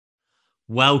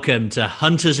Welcome to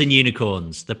Hunters and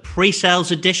Unicorns, the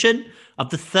pre-sales edition of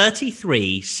the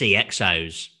 33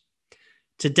 CXOs.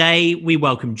 Today, we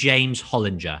welcome James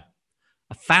Hollinger.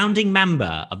 A founding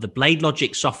member of the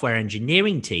BladeLogic software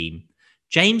engineering team,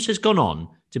 James has gone on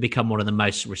to become one of the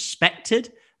most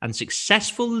respected and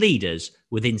successful leaders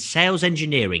within sales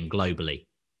engineering globally.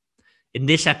 In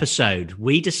this episode,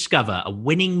 we discover a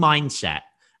winning mindset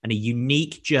and a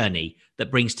unique journey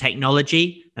that brings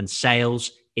technology and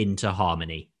sales into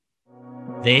harmony.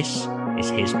 This is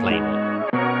his playbook.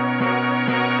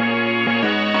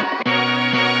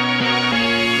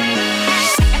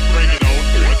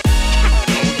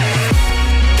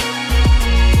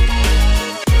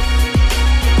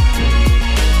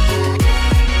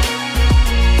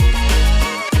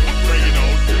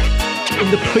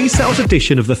 In the pre-sales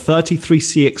edition of the 33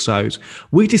 CXOs,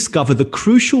 we discover the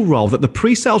crucial role that the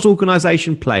pre-sales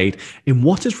organization played in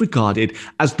what is regarded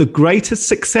as the greatest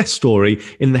success story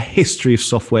in the history of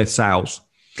software sales.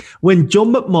 When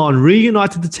John McMahon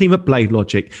reunited the team at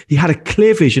BladeLogic, he had a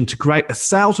clear vision to create a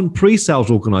sales and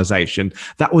pre-sales organization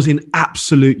that was in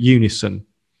absolute unison.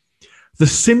 The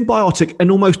symbiotic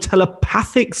and almost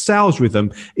telepathic sales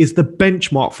rhythm is the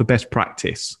benchmark for best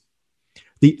practice.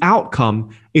 The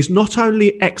outcome is not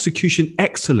only execution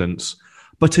excellence,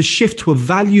 but a shift to a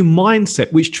value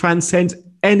mindset which transcends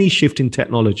any shift in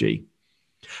technology.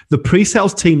 The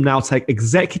pre-sales team now take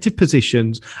executive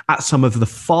positions at some of the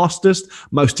fastest,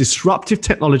 most disruptive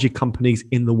technology companies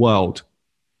in the world.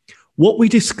 What we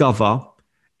discover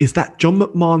is that John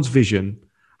McMahon's vision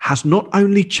has not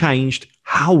only changed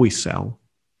how we sell,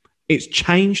 it's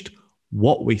changed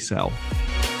what we sell.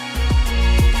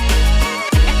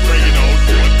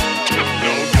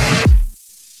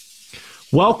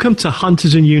 Welcome to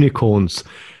Hunters and Unicorns,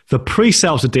 the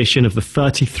pre-sales edition of the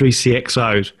 33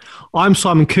 CXOs. I'm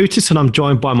Simon Kutis and I'm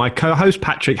joined by my co-host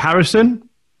Patrick Harrison.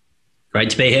 Great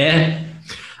to be here.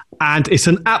 And it's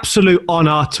an absolute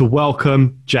honor to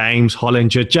welcome James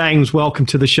Hollinger. James, welcome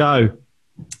to the show.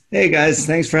 Hey guys,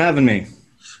 thanks for having me.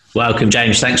 Welcome,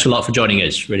 James. Thanks a lot for joining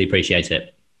us. Really appreciate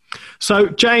it. So,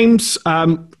 James,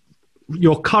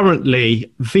 you're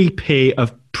currently VP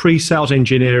of Pre-sales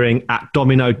engineering at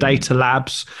Domino Data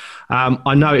Labs.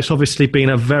 I know it's obviously been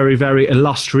a very, very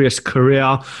illustrious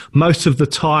career. Most of the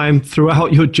time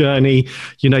throughout your journey,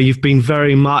 you've been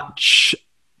very much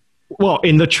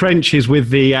in the trenches with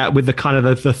the kind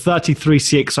of the 33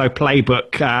 CXO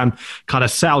playbook, kind of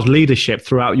sales leadership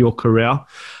throughout your career.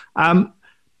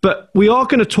 But we are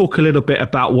going to talk a little bit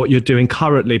about what you're doing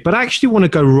currently, but I actually want to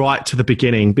go right to the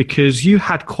beginning because you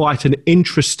had quite an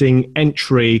interesting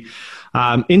entry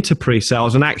into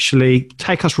pre-sales, and actually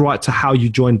take us right to how you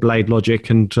joined BladeLogic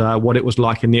and what it was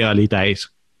like in the early days.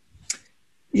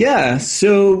 Yeah,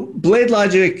 so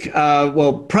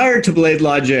BladeLogic, prior to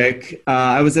BladeLogic,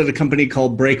 I was at a company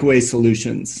called Breakaway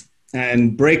Solutions.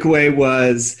 And Breakaway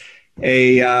was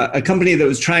a company that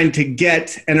was trying to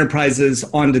get enterprises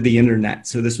onto the internet.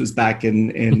 So this was back in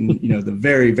the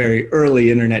very, very early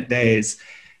internet days.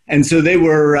 And so they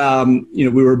were, we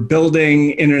were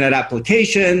building internet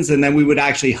applications, and then we would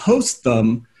actually host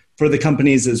them for the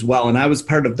companies as well. And I was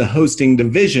part of the hosting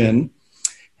division.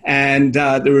 And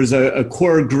there was a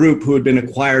core group who had been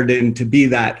acquired in to be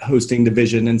that hosting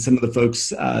division. And some of the folks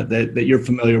that you're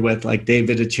familiar with, like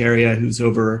David Echeria, who's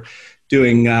over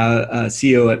doing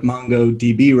CEO at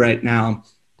MongoDB right now,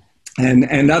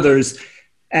 and others.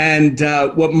 And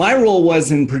what my role was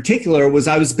in particular was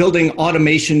I was building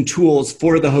automation tools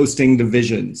for the hosting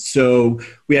division. So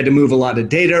we had to move a lot of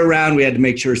data around. We had to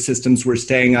make sure systems were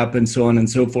staying up and so on and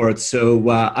so forth. So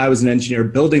I was an engineer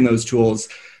building those tools.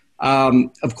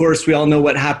 Of course, we all know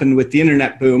what happened with the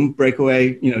internet boom.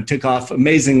 Breakaway, took off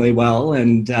amazingly well,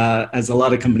 and as a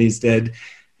lot of companies did.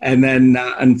 And then,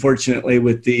 unfortunately,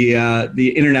 with the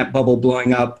internet bubble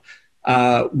blowing up,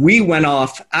 we went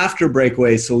off after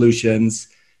Breakaway Solutions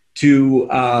to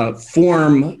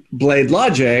form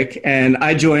BladeLogic, and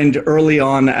I joined early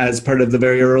on as part of the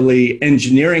very early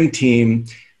engineering team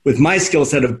with my skill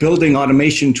set of building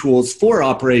automation tools for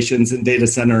operations and data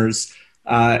centers.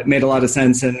 It made a lot of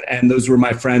sense, and those were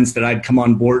my friends that I'd come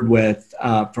on board with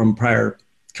from prior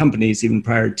companies, even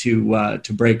prior to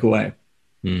Breakaway.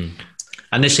 Mm.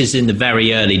 And this is in the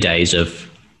very early days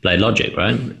of BladeLogic,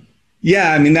 right?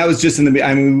 Yeah, that was just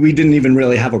we didn't even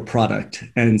really have a product.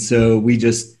 And so we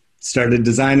just started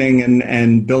designing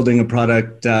and building a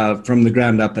product from the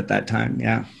ground up at that time.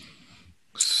 Yeah.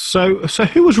 So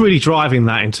who was really driving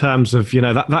that in terms of,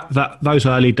 that those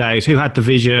early days? Who had the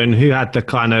vision? Who had the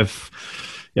kind of,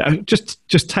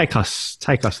 just take us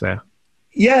there?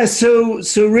 Yeah, so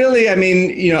really, I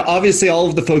mean, obviously, all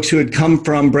of the folks who had come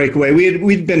from Breakaway,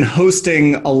 we'd been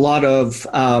hosting a lot of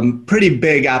pretty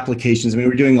big applications. I mean, we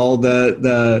were doing all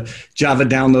the Java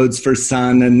downloads for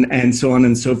Sun and so on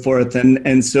and so forth,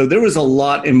 and so there was a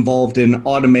lot involved in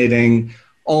automating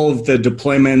all of the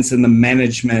deployments and the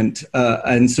management.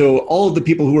 And so all of the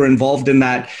people who were involved in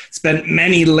that spent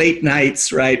many late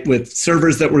nights, right, with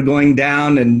servers that were going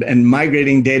down and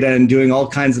migrating data and doing all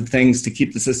kinds of things to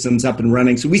keep the systems up and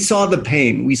running. So we saw the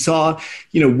pain. We saw,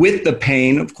 with the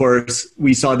pain, of course,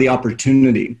 we saw the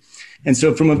opportunity. And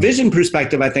so from a vision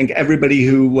perspective, I think everybody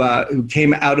who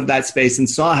came out of that space and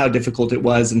saw how difficult it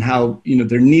was and how,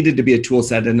 there needed to be a tool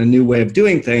set and a new way of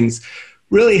doing things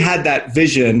really had that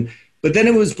vision. But then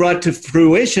it was brought to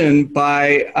fruition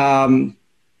by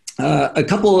a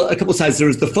couple sides. There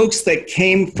was the folks that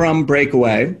came from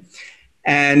Breakaway,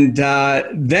 and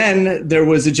then there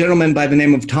was a gentleman by the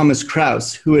name of Thomas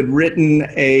Kraus who had written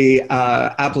a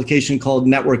application called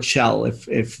Network Shell, if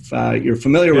you're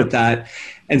familiar with that.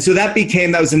 And so that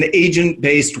was an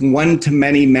agent-based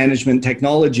one-to-many management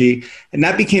technology, and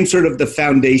that became sort of the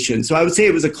foundation. So I would say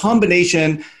it was a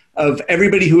combination of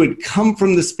everybody who had come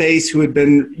from the space, who had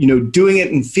been, doing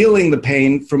it and feeling the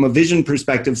pain from a vision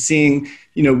perspective, seeing,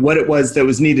 what it was that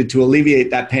was needed to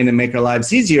alleviate that pain and make our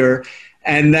lives easier.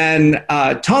 And then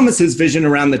Thomas's vision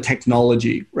around the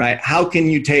technology, right? How can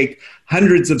you take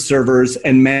hundreds of servers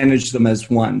and manage them as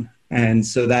one? And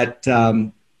so that,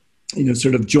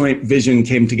 sort of joint vision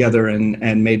came together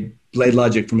and made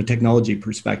BladeLogic from a technology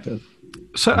perspective.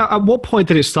 So at what point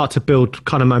did it start to build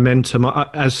kind of momentum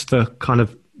as the kind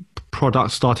of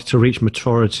product started to reach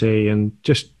maturity and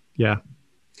just, yeah?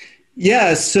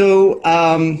 Yeah, so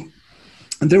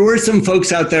there were some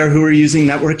folks out there who were using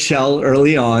Network Shell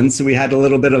early on. So we had a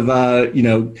little bit of a,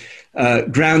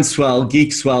 groundswell,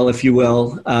 geek swell, if you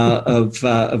will,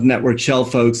 of Network Shell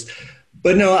folks.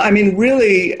 But no, I mean,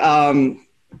 really, in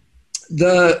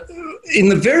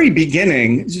the very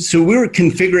beginning, so we were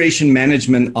configuration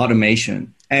management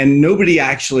automation. And nobody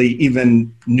actually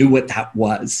even knew what that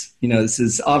was. This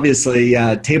is obviously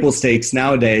table stakes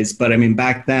nowadays, but I mean,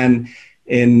 back then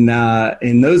in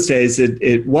those days,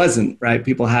 it wasn't, right?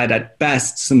 People had at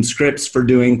best some scripts for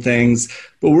doing things,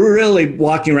 but we're really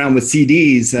walking around with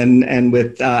CDs and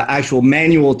with actual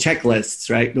manual checklists,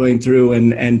 right? Going through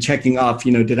and checking off,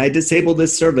 did I disable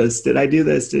this service? Did I do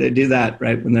this? Did I do that?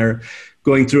 Right? When they're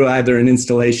going through either an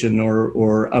installation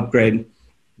or upgrade.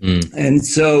 And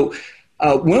so,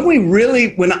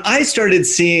 when I started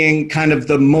seeing kind of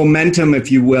the momentum,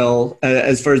 if you will,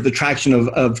 as far as the traction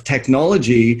of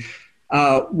technology,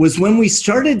 was when we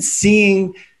started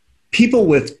seeing people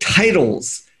with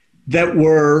titles that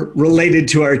were related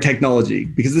to our technology,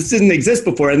 because this didn't exist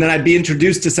before. And then I'd be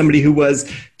introduced to somebody who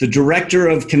was the director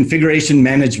of configuration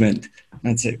management.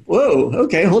 And I'd say, whoa,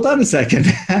 okay, hold on a second.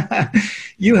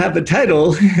 You have a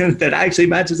title that actually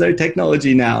matches our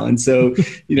technology now. And so,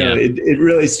 it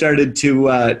really started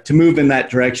to move in that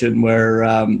direction where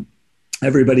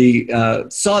everybody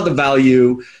saw the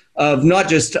value of not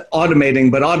just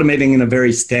automating, but automating in a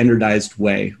very standardized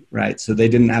way, right? So they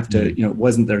didn't have to, it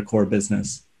wasn't their core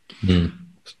business.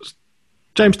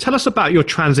 James, tell us about your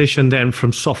transition then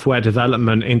from software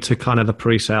development into kind of the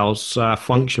pre-sales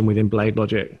function within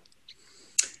BladeLogic.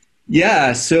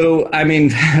 Yeah. So, I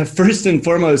mean, first and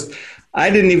foremost, I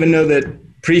didn't even know that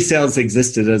pre-sales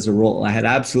existed as a role. I had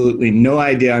absolutely no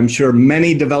idea. I'm sure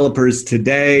many developers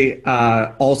today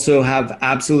also have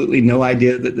absolutely no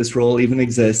idea that this role even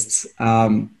exists.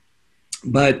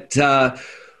 But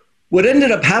what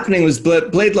ended up happening was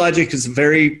BladeLogic is a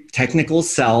very technical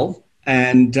sell.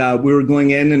 And we were going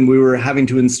in and we were having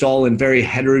to install in very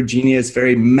heterogeneous,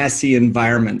 very messy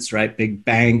environments, right? Big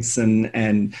banks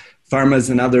and pharmas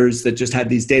and others that just had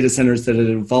these data centers that had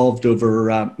evolved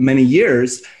over many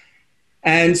years.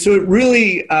 And so it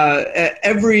really,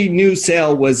 every new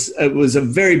sale was a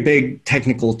very big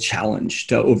technical challenge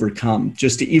to overcome,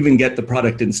 just to even get the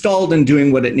product installed and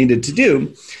doing what it needed to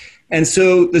do. And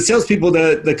so the salespeople,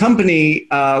 the company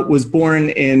was born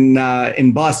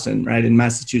in Boston, right, in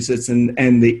Massachusetts,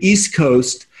 and the East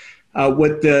Coast.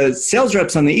 What the sales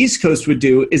reps on the East Coast would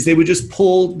do is they would just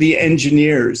pull the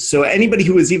engineers. So anybody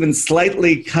who was even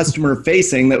slightly customer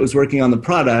facing that was working on the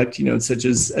product, such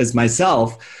as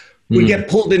myself, would get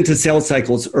pulled into sales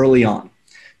cycles early on.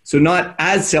 So not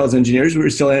as sales engineers, we were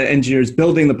still engineers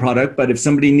building the product, but if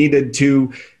somebody needed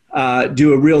to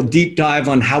do a real deep dive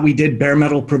on how we did bare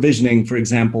metal provisioning, for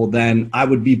example, then I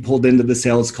would be pulled into the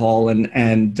sales call.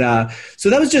 And so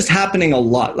that was just happening a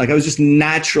lot. Like I was just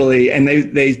naturally, and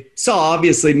they saw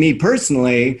obviously me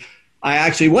personally I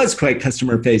actually was quite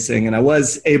customer facing, and I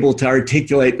was able to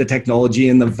articulate the technology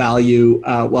and the value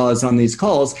while I was on these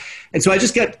calls. And so I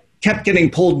just kept getting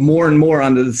pulled more and more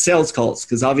onto the sales calls,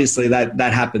 because obviously that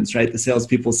happens, right? The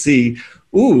salespeople see,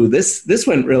 ooh, this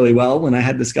went really well when I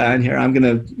had this guy on here. I'm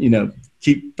going to,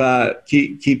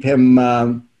 keep him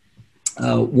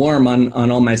warm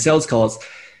on all my sales calls.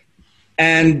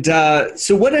 And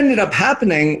so what ended up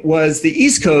happening was the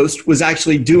East Coast was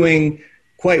actually doing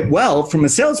quite well from a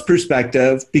sales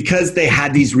perspective because they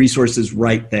had these resources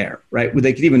right there, right?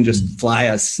 They could even just fly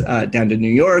us down to New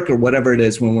York or whatever it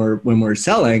is when we're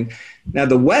selling. Now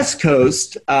the West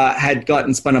Coast had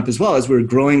gotten spun up as well as we were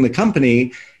growing the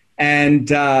company,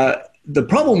 and the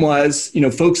problem was,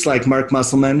 folks like Mark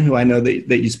Musselman, who I know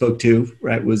that you spoke to,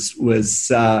 right, was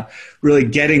really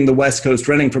getting the West Coast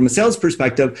running from a sales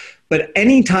perspective. But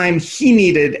anytime he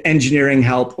needed engineering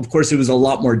help, of course, it was a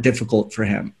lot more difficult for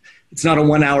him. It's not a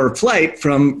 1-hour flight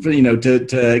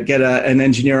to get an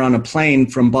engineer on a plane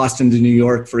from Boston to New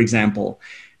York, for example.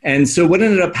 And so what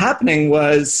ended up happening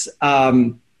was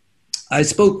I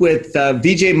spoke with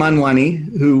Vijay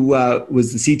Manwani, who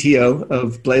was the CTO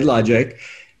of BladeLogic.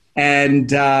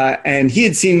 And he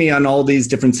had seen me on all these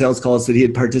different sales calls that he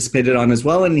had participated on as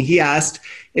well. And he asked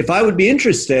if I would be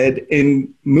interested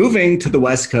in moving to the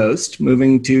West Coast,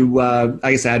 moving to,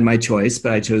 I guess I had my choice,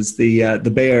 but I chose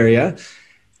the Bay Area,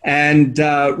 and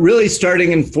really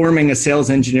starting and forming a sales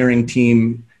engineering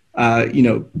team,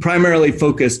 primarily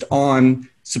focused on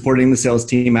supporting the sales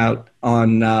team out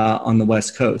on the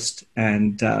West Coast.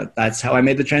 And that's how I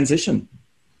made the transition.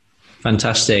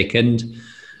 Fantastic. And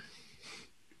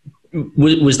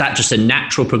was that just a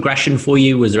natural progression for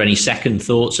you? Was there any second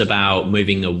thoughts about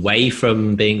moving away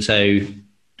from being so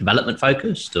development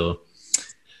focused, or?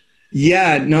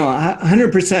 Yeah, no,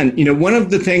 100%. One of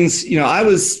the things, I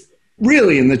was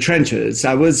really in the trenches.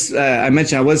 I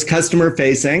mentioned I was customer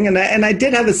facing, and I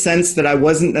did have a sense that I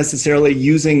wasn't necessarily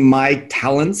using my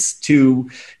talents to,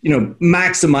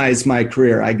 maximize my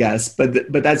career, I guess.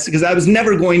 But that's because I was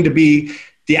never going to be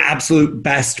the absolute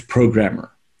best programmer.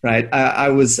 Right. I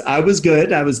was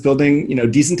good. I was building,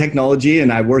 decent technology,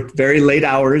 and I worked very late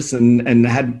hours and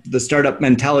had the startup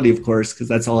mentality, of course, because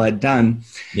that's all I'd done.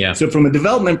 Yeah. So from a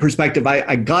development perspective,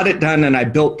 I got it done and I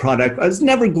built product. I was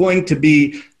never going to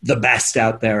be the best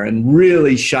out there and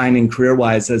really shining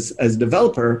career-wise as a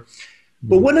developer.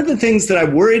 But one of the things that I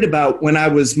worried about when I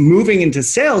was moving into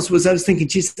sales was I was thinking,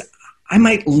 geez, I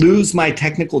might lose my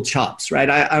technical chops, right?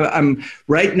 I'm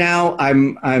right now,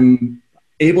 I'm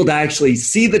able to actually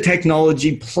see the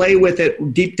technology, play with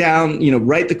it deep down,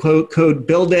 write the code,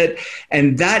 build it.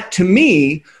 And that to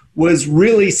me was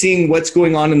really seeing what's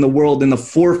going on in the world in the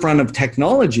forefront of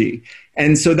technology.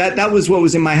 And so that was what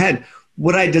was in my head.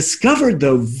 What I discovered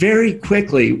though very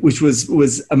quickly, which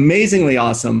was amazingly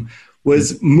awesome,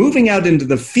 was moving out into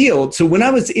the field. So when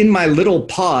I was in my little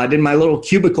pod, in my little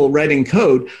cubicle writing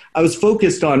code, I was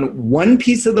focused on one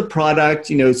piece of the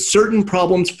product, certain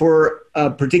problems for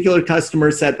a particular customer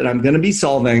set that I'm going to be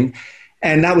solving.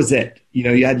 And that was it.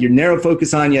 You had your narrow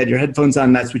focus on, you had your headphones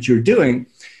on, that's what you were doing.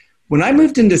 When I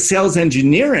moved into sales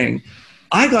engineering,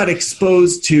 I got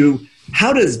exposed to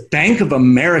how does Bank of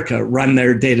America run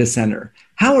their data center?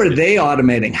 How are they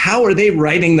automating? How are they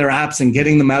writing their apps and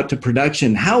getting them out to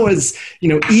production? How is,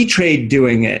 E-Trade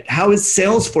doing it? How is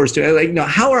Salesforce doing it?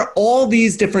 How are all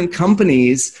these different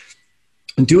companies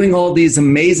doing all these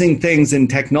amazing things in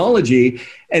technology?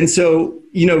 And so,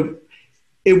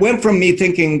 it went from me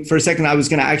thinking for a second I was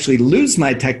going to actually lose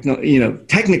my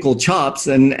technical chops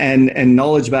and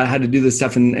knowledge about how to do this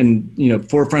stuff and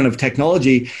forefront of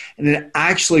technology, and it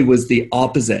actually was the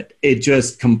opposite. It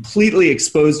just completely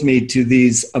exposed me to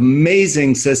these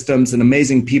amazing systems and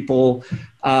amazing people,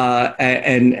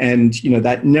 and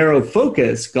that narrow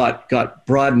focus got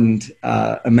broadened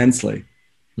immensely.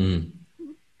 Mm.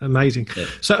 Amazing. Yeah.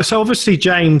 So obviously,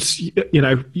 James,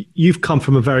 you've come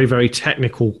from a very, very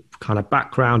technical kind of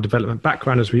development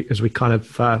background, as we kind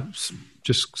of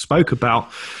just spoke about.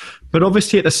 But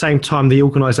obviously, at the same time, the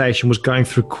organization was going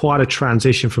through quite a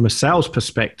transition from a sales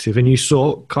perspective, and you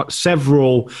saw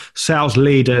several sales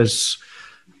leaders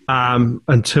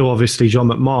until obviously John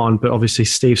McMahon, but obviously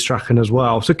Steve Strachan as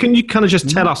well. So can you kind of just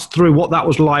tell us through what that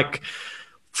was like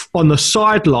on the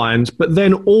sidelines, but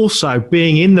then also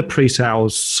being in the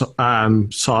pre-sales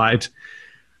side,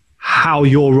 how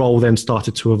your role then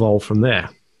started to evolve from there?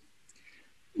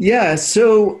 Yeah.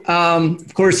 So,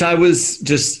 of course, I was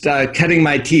just cutting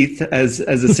my teeth as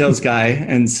a sales guy.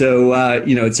 And so,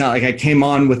 it's not like I came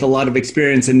on with a lot of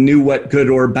experience and knew what good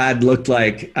or bad looked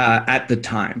like at the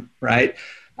time, right?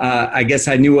 I guess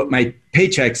I knew what my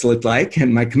paychecks looked like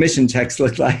and my commission checks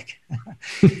looked like.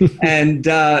 And,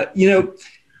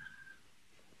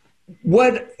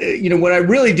 what I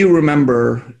really do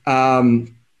remember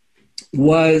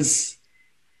was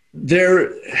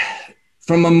there,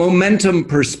 from a momentum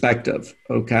perspective,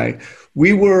 okay,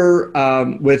 we were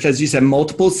with, as you said,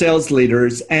 multiple sales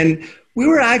leaders, and we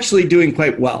were actually doing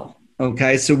quite well,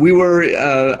 okay? So we were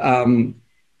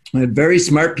had very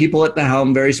smart people at the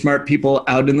helm, very smart people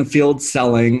out in the field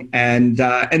selling, and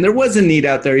there was a need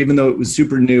out there, even though it was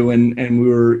super new and we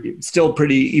were still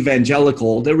pretty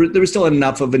evangelical. There was still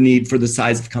enough of a need for the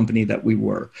size of company that we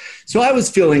were. So I was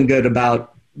feeling good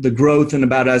about the growth and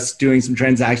about us doing some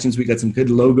transactions. We got some good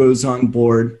logos on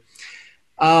board.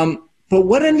 But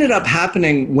what ended up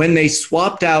happening when they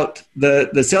swapped out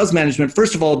the sales management,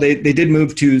 first of all, they did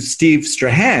move to Steve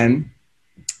Strahan,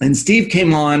 and Steve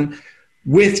came on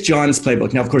with John's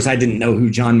playbook. Now, of course, I didn't know who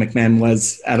John McMahon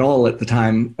was at all at the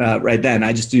time, right then.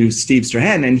 I just knew Steve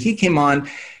Strahan, and he came on,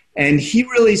 and he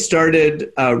really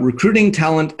started recruiting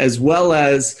talent as well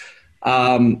as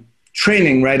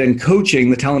training, right, and coaching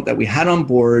the talent that we had on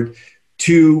board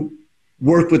to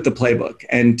work with the playbook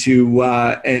and to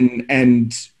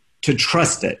to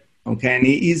trust it. Okay, and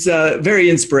he's a very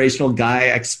inspirational guy,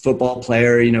 ex-football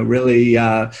player, really,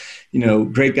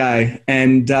 great guy,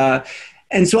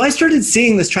 and so I started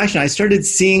seeing this traction. I started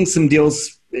seeing some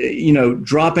deals,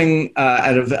 dropping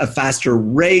at a faster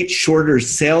rate, shorter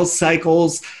sales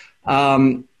cycles.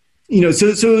 So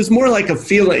it was more like a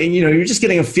feeling, you're just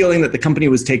getting a feeling that the company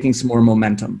was taking some more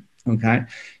momentum. Okay.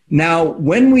 Now,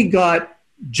 when we got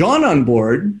John on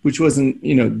board, which wasn't,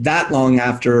 that long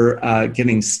after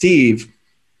getting Steve,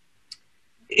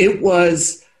 it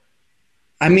was,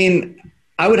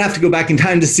 I would have to go back in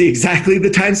time to see exactly the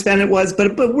time span it was,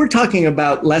 but we're talking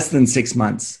about less than 6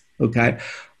 months. Okay.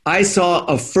 I saw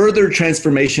a further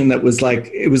transformation that was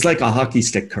like a hockey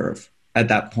stick curve at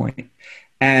that point.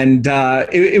 And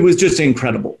it was just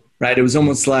incredible, right? It was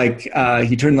almost like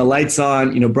he turned the lights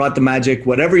on, brought the magic,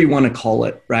 whatever you want to call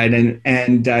it, right?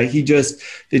 And they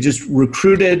just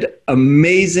recruited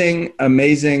amazing,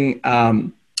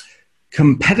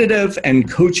 competitive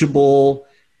and coachable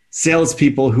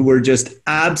salespeople who were just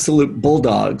absolute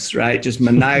bulldogs, right? Just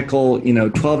maniacal,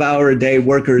 12-hour-a-day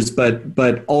workers,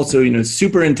 but also,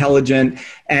 super intelligent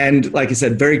and, like I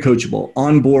said, very coachable,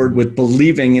 on board with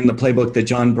believing in the playbook that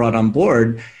John brought on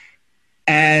board.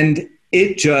 And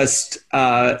it just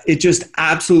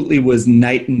absolutely was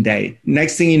night and day.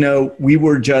 Next thing you know, we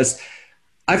were just,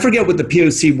 I forget what the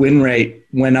POC win rate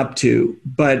went up to,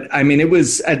 but it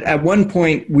was at one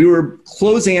point we were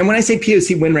closing. And when I say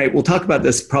POC win rate, we'll talk about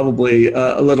this probably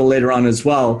a little later on as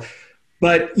well,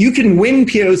 but you can win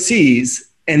POCs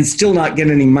and still not get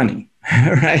any money,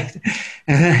 right?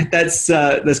 That's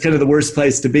kind of the worst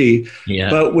place to be. Yeah.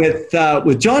 But with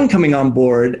John coming on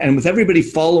board and with everybody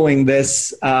following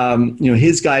this,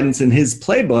 his guidance and his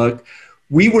playbook,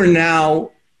 we were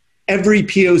now, every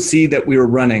POC that we were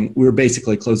running, we were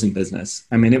basically closing business.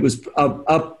 It was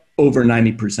up over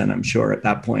 90%, I'm sure, at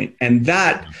that point. And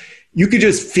that, you could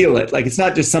just feel it. Like, it's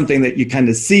not just something that you kind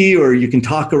of see or you can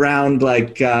talk around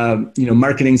like,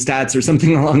 marketing stats or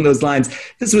something along those lines.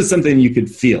 This was something you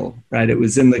could feel, right? It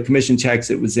was in the commission checks.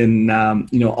 It was in,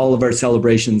 all of our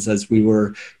celebrations as we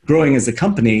were growing as a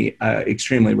company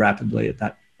extremely rapidly at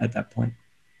that point.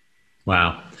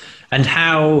 Wow. And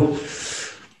how...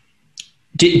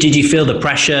 Did you feel the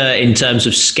pressure in terms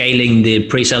of scaling the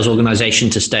pre-sales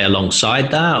organization to stay alongside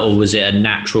that, or was it a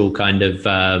natural kind of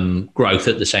growth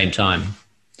at the same time?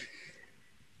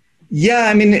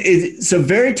 Yeah, it's a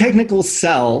very technical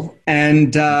sell,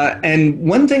 and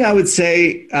one thing I would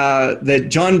say that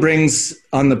John brings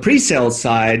on the pre-sales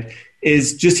side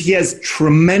is just he has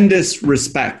tremendous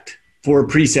respect for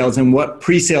pre-sales and what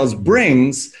pre-sales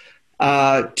brings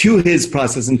to his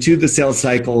process and to the sales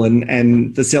cycle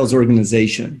and the sales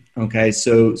organization. Okay,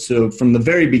 so from the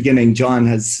very beginning, John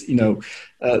has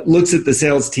looks at the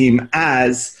sales team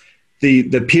as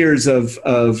the peers of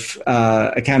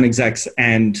account execs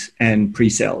and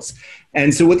pre-sales.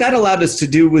 And so what that allowed us to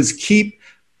do was keep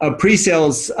a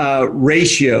pre-sales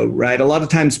ratio, right? A lot of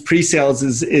times pre-sales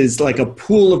is like a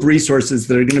pool of resources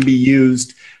that are going to be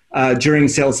used during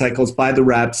sales cycles by the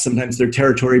reps. Sometimes they're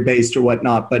territory based or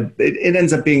whatnot, but it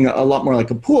ends up being a lot more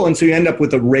like a pool. And so you end up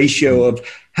with a ratio of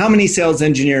how many sales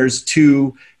engineers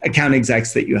to account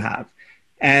execs that you have.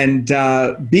 And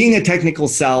being a technical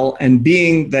sell and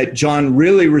being that John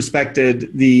really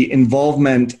respected the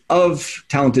involvement of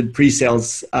talented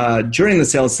pre-sales during the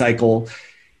sales cycle,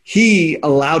 he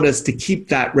allowed us to keep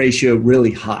that ratio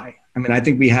really high. I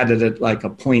think we had it at like a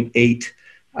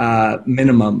 0.8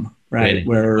 minimum right?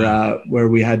 Really? Where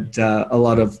we had a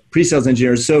lot of pre-sales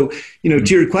engineers. So, to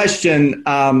your question,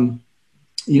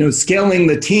 scaling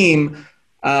the team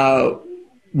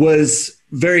was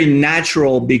very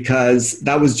natural because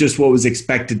that was just what was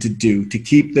expected to do, to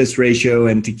keep this ratio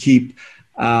and to keep,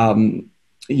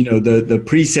 the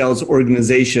pre-sales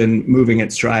organization moving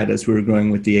at stride as we were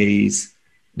growing with the AEs.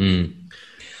 Mm.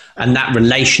 And that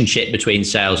relationship between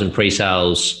sales and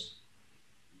pre-sales,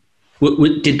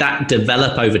 did that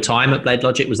develop over time at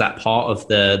BladeLogic? Was that part of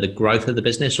the growth of the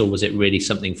business, or was it really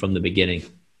something from the beginning?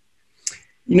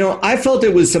 I felt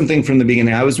it was something from the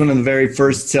beginning. I was one of the very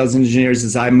first sales engineers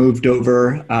as I moved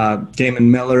over.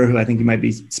 Damon Miller, who I think you might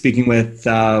be speaking with,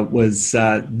 was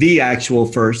the actual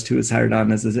first who was hired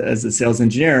on as a sales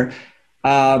engineer.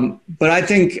 But I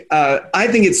think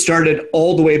it started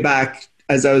all the way back,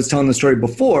 as I was telling the story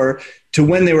before, to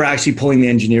when they were actually pulling the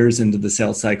engineers into the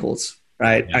sales cycles,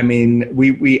 right? Yeah. I mean,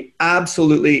 we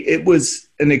absolutely, it was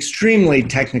an extremely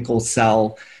technical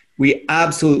sell. We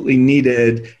absolutely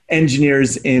needed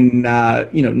engineers in,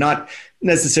 not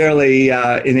necessarily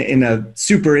in a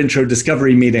super intro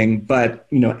discovery meeting, but,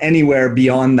 anywhere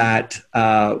beyond that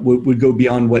would go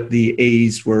beyond what the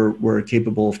A's were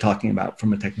capable of talking about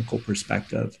from a technical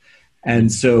perspective.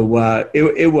 And so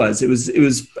it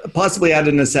was possibly out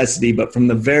of necessity, but from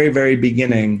the very, very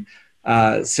beginning,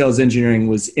 sales engineering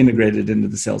was integrated into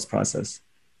the sales process.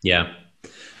 Yeah.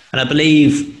 And I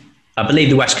believe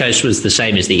the West Coast was the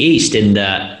same as the East in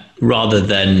that rather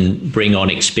than bring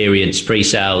on experienced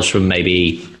pre-sales from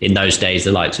maybe in those days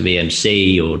the likes of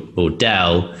EMC or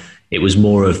Dell, it was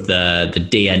more of the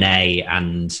DNA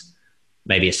and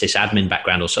maybe a sysadmin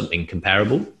background or something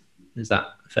comparable. Is that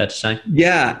fair to say?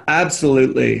 Yeah,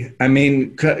 absolutely. I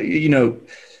mean,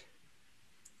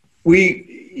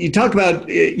 you talk about,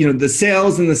 the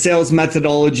sales and the sales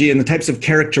methodology and the types of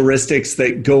characteristics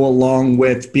that go along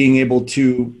with being able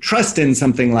to trust in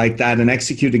something like that and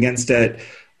execute against it.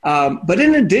 But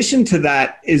in addition to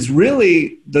that is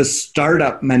really the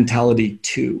startup mentality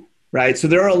too, right? So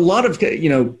there are a lot of,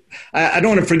 I don't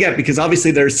want to forget, because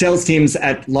obviously there are sales teams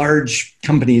at large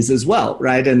companies as well,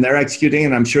 right? And they're executing,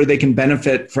 and I'm sure they can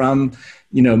benefit from,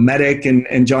 Medic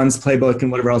and John's playbook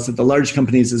and whatever else at the large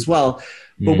companies as well.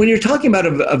 But when you're talking about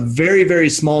a very, very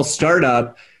small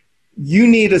startup, you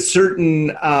need a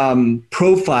certain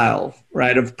profile,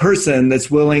 right, of person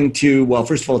that's willing to, well,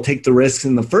 first of all, take the risks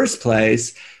in the first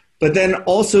place, but then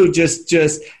also just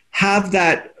have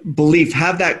that belief,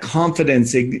 have that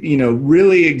confidence,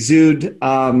 really exude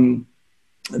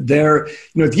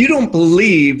if you don't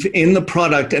believe in the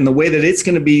product and the way that it's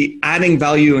going to be adding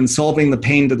value and solving the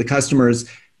pain to the customers,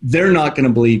 they're not going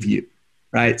to believe you.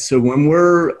 Right. So when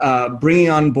we're bringing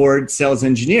on board sales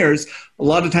engineers, a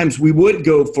lot of times we would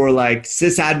go for like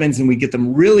sysadmins and we get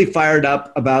them really fired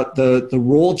up about the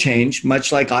role change,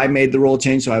 much like I made the role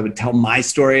change. So I would tell my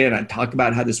story and I'd talk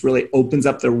about how this really opens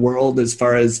up their world as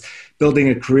far as building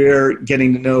a career,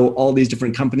 getting to know all these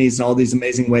different companies and all these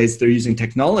amazing ways they're using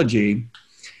technology.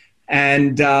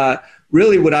 And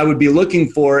really what I would be looking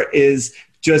for is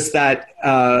just that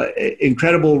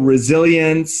incredible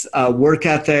resilience, work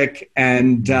ethic,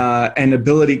 and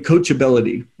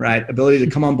coachability, right? Ability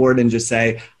to come on board and just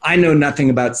say, I know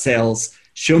nothing about sales.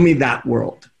 Show me that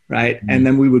world, right? Mm-hmm. And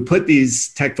then we would put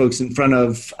these tech folks in front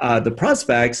of the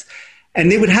prospects,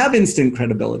 and they would have instant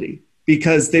credibility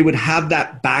because they would have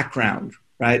that background,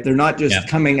 right? They're not just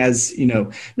coming as,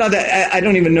 not that I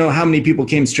don't even know how many people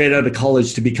came straight out of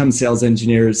college to become sales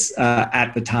engineers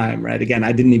at the time, right? Again,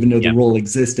 I didn't even know the role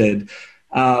existed.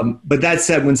 But that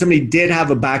said, when somebody did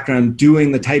have a background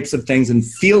doing the types of things and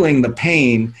feeling the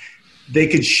pain, they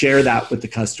could share that with the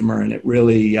customer, and it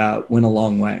really went a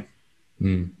long way.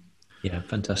 Mm. Yeah,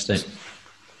 fantastic.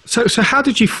 So how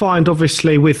did you find,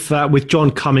 obviously, with John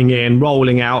coming in,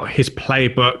 rolling out his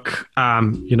playbook,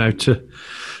 to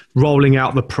rolling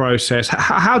out the process?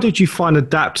 How did you find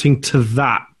adapting to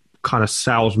that kind of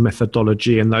sales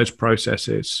methodology and those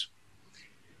processes?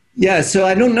 Yeah, so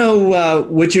I don't know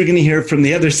what you're going to hear from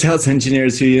the other sales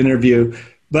engineers who you interview,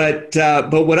 but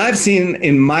what I've seen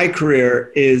in my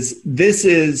career is this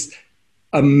is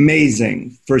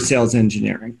amazing for sales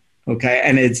engineering. Okay,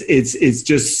 and it's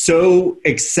just so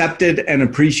accepted and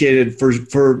appreciated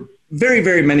for very,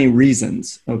 very many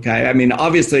reasons. Okay, I mean,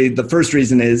 obviously, the first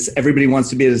reason is everybody wants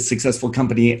to be a successful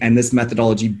company, and this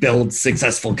methodology builds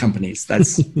successful companies.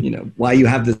 That's why you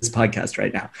have this podcast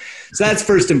right now. So that's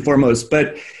first and foremost.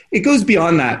 But it goes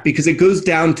beyond that because it goes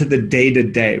down to the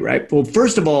day-to-day, right? Well,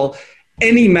 first of all,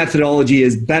 any methodology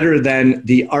is better than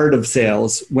the art of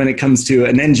sales when it comes to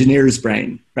an engineer's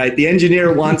brain, right? The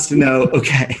engineer wants to know,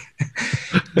 okay,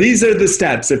 these are the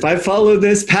steps. If I follow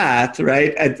this path,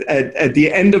 right, at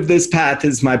the end of this path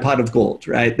is my pot of gold,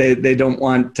 right? They don't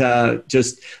want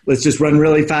let's just run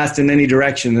really fast in any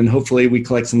direction and hopefully we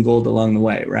collect some gold along the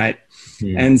way, right?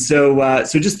 And so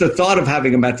just the thought of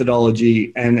having a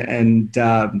methodology and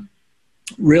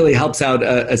really helps out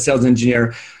a sales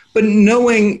engineer. But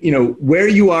knowing, where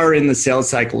you are in the sales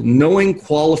cycle, knowing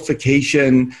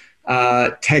qualification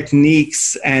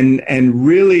techniques, and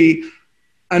really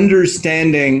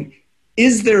understanding,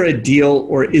 is there a deal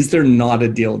or is there not a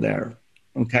deal there?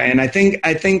 Okay, and I think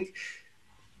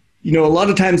a lot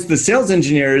of times the sales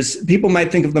engineers, people might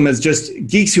think of them as just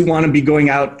geeks who want to be going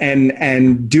out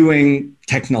and doing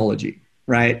technology,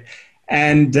 right?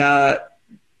 And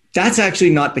that's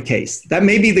actually not the case. That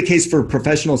may be the case for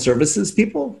professional services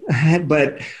people,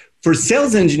 but for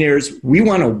sales engineers, we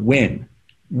want to win.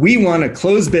 We want to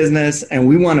close business and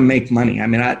we want to make money. I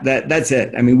mean, that's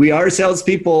it. I mean, we are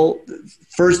salespeople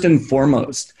first and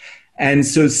foremost. And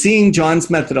so seeing John's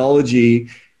methodology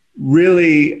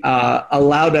really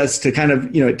allowed us to kind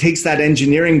of, it takes that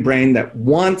engineering brain that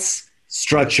wants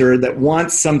structure, that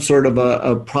wants some sort of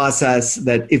a process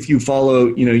that if you follow,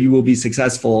 you will be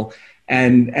successful,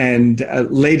 and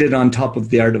laid it on top of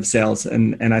the art of sales.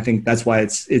 And I think that's why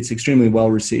it's extremely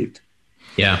well received.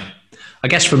 Yeah. I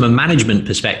guess from a management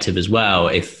perspective as well,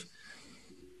 if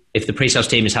the pre-sales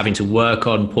team is having to work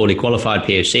on poorly qualified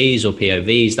POCs or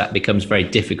POVs, that becomes very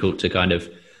difficult to kind of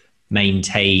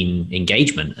maintain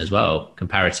engagement as well,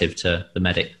 comparative to the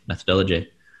MEDDIC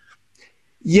methodology.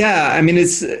 Yeah, I mean,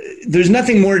 there's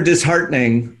nothing more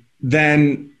disheartening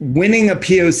than winning a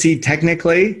POC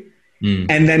technically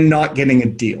and then not getting a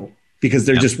deal because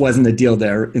there just wasn't a deal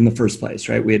there in the first place,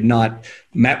 right? We had not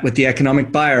met with the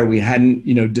economic buyer. We hadn't,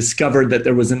 discovered that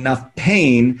there was enough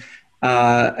pain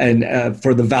and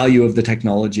for the value of the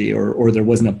technology, or there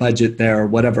wasn't a budget there, or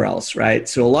whatever else, right?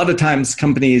 So a lot of times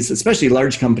companies, especially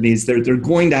large companies, they're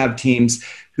going to have teams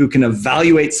who can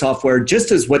evaluate software just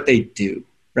as what they do,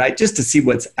 right? Just to see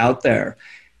what's out there.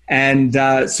 And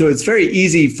so it's very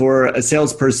easy for a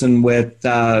salesperson with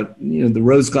the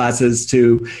rose glasses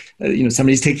to,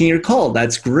 somebody's taking your call.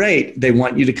 That's great. They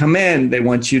want you to come in. They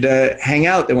want you to hang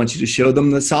out. They want you to show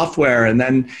them the software. And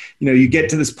then, you get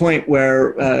to this point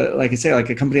where, like I say, like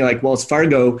a company like Wells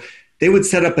Fargo, they would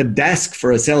set up a desk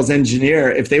for a sales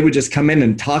engineer if they would just come in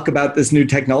and talk about this new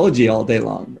technology all day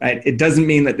long, right? It doesn't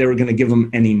mean that they were going to give them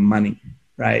any money,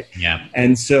 right? Yeah.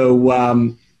 And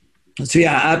so,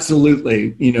 yeah,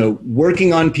 absolutely.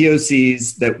 Working on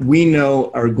POCs that we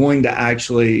know are going to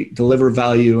actually deliver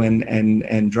value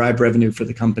and drive revenue for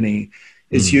the company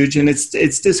is huge. And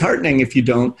it's disheartening if you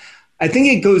don't. I think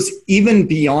it goes even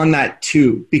beyond that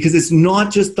too, because it's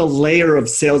not just the layer of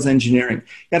sales engineering.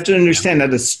 You have to understand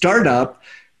at a startup,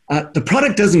 the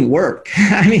product doesn't work.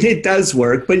 I mean, it does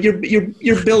work, but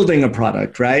you're building a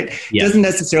product, right? Yeah. It doesn't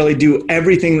necessarily do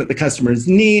everything that the customers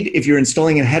need. If you're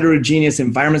installing in heterogeneous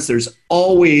environments, there's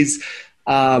always,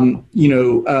 things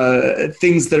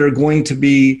that are going to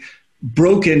be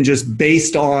broken just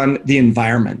based on the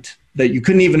environment that you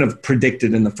couldn't even have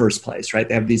predicted in the first place, right?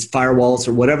 They have these firewalls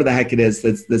or whatever the heck it is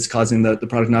that's causing the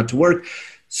product not to work.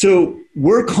 So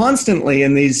we're constantly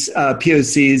in these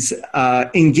POCs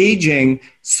engaging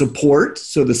support,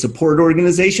 so the support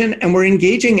organization, and we're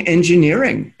engaging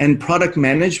engineering and product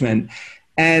management.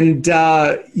 And,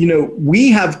 we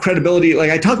have credibility.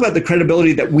 Like I talk about the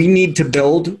credibility that we need to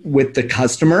build with the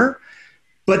customer,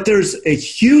 but there's a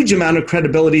huge amount of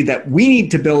credibility that we need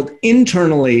to build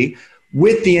internally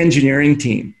with the engineering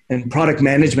team and product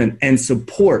management and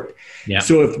support. Yeah.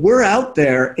 So if we're out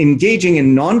there engaging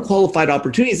in non-qualified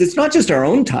opportunities, it's not just our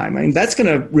own time. I mean, that's going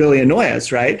to really annoy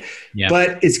us, right? Yeah.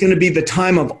 But it's going to be the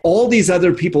time of all these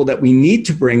other people that we need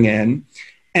to bring in.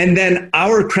 And then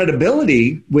our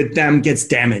credibility with them gets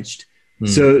damaged.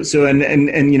 So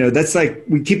that's like,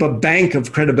 we keep a bank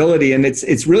of credibility, and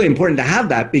it's really important to have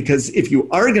that, because if you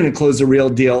are going to close a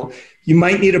real deal, you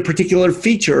might need a particular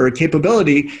feature or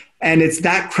capability. And it's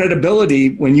that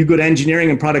credibility when you go to engineering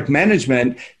and product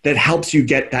management that helps you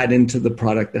get that into the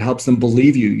product, that helps them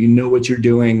believe you know what you're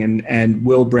doing and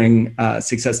will bring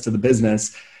success to the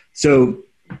business. So,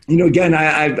 again,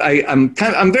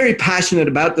 I'm very passionate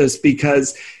about this,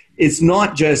 because it's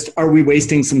not just, are we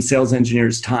wasting some sales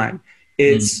engineers' time?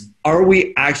 It's, are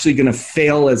we actually going to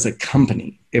fail as a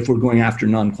company if we're going after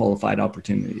non-qualified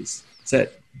opportunities? That's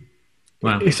it.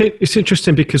 Wow. It's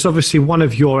interesting, because obviously one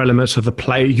of your elements of your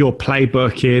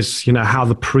playbook is, how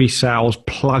the pre-sales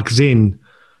plugs in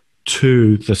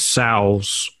to the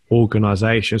sales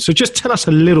organization. So just tell us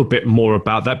a little bit more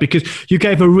about that, because you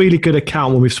gave a really good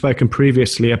account when we've spoken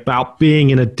previously about being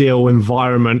in a deal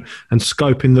environment and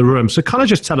scope in the room. So kind of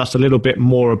just tell us a little bit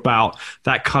more about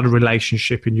that kind of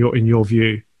relationship in your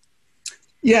view.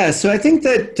 Yeah, so I think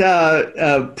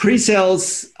that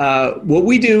pre-sales, what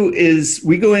we do is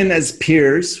we go in as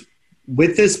peers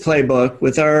with this playbook,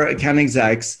 with our account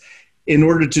execs, in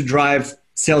order to drive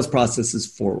sales processes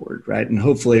forward, right? And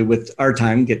hopefully with our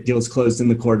time, get deals closed in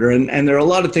the quarter. And there are a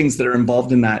lot of things that are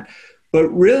involved in that. But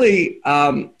really,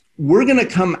 we're going to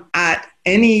come at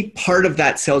any part of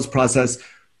that sales process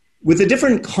with a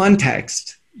different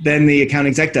context than the account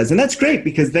exec does. And that's great,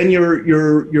 because then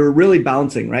you're really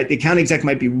balancing, right? The account exec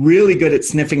might be really good at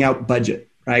sniffing out budget,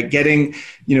 right? Getting,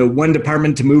 one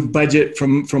department to move budget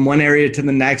from one area to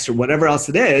the next or whatever else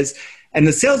it is. And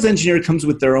the sales engineer comes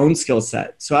with their own skill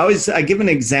set. So I give an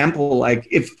example, like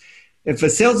if a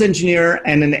sales engineer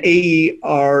and an AE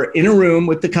are in a room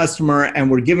with the customer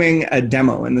and we're giving a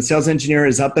demo, and the sales engineer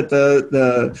is up at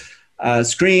the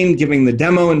screen giving the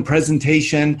demo and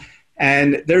presentation,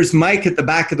 and there's Mike at the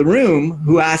back of the room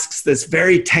who asks this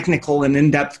very technical and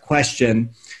in-depth question.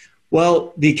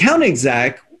 Well, the account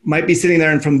exec might be sitting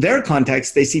there, and from their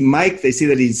context, they see Mike, they see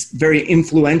that he's very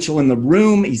influential in the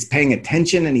room, he's paying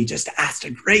attention, and he just asked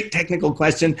a great technical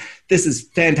question. This is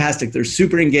fantastic. They're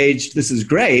super engaged. This is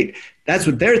great. That's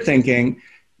what they're thinking.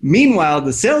 Meanwhile,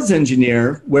 the sales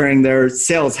engineer, wearing their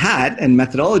sales hat and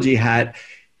methodology hat,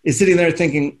 is sitting there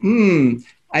thinking,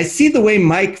 I see the way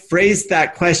Mike phrased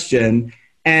that question,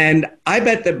 and I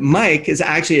bet that Mike is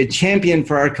actually a champion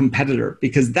for our competitor,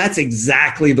 because that's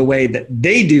exactly the way that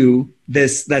they do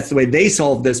this. That's the way they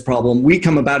solve this problem. We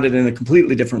come about it in a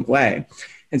completely different way.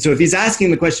 And so if he's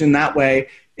asking the question that way,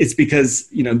 it's because,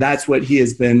 that's what he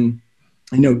has been,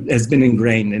 has been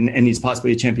ingrained, and he's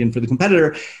possibly a champion for the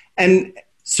competitor. And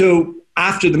so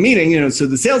after the meeting, so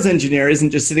the sales engineer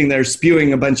isn't just sitting there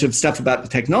spewing a bunch of stuff about the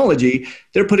technology.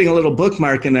 They're putting a little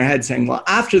bookmark in their head saying, well,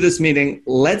 after this meeting,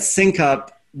 let's sync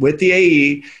up with the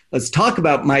AE. Let's talk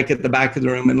about Mike at the back of the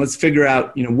room, and let's figure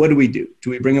out, what do we do? Do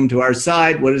we bring him to our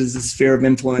side? What is the sphere of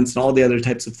influence, and all the other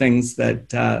types of things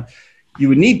that you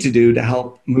would need to do to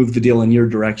help move the deal in your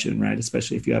direction, right?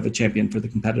 Especially if you have a champion for the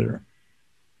competitor.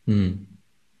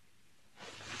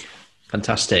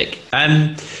 Fantastic.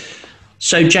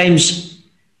 So James,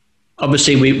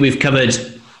 obviously we've covered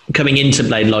coming into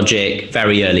BladeLogic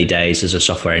very early days as a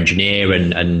software engineer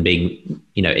and being,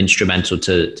 instrumental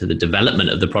to the development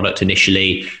of the product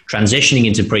initially, transitioning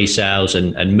into pre-sales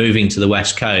and moving to the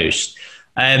West Coast.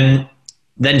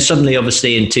 Then suddenly,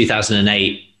 obviously in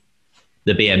 2008,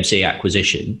 the BMC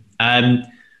acquisition.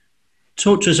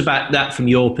 Talk to us about that from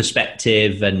your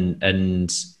perspective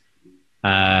and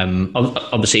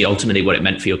obviously ultimately what it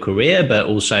meant for your career, but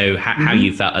also how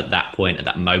you felt at that point, at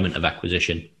that moment of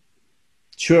acquisition.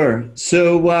 Sure.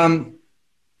 So,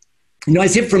 I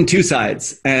see it from two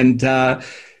sides, and,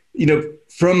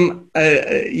 from,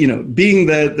 being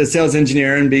the sales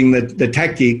engineer and being the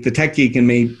tech geek in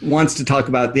me wants to talk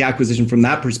about the acquisition from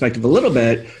that perspective a little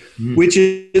bit, which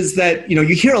is that, you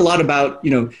hear a lot about,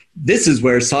 this is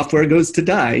where software goes to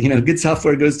die. Good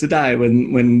software goes to die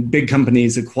when big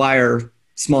companies acquire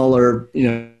smaller,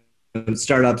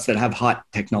 startups that have hot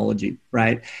technology,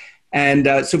 right? And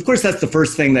so, of course, that's the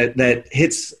first thing that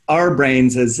hits our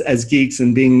brains as geeks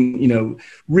and being,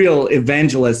 real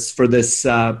evangelists for this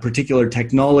particular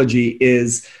technology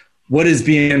is, what is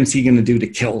BMC going to do to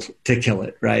kill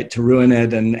it, right? To ruin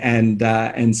it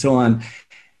and so on.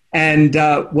 And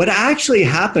what actually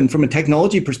happened from a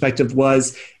technology perspective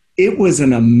was it was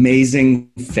an amazing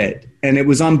fit, and it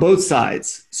was on both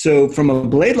sides. So from a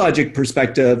BladeLogic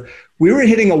perspective, we were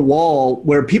hitting a wall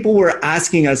where people were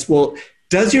asking us, well,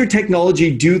 does your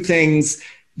technology do things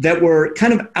that were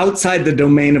kind of outside the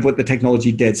domain of what the technology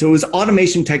did? So it was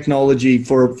automation technology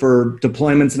for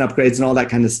deployments and upgrades and all that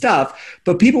kind of stuff.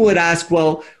 But people would ask,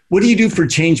 well, what do you do for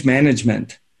change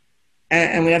management?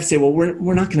 And we have to say, well,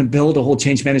 we're not going to build a whole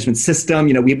change management system.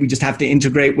 We just have to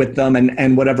integrate with them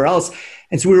and whatever else.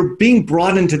 And so we were being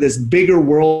brought into this bigger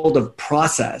world of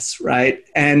process, right?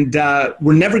 And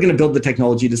we're never going to build the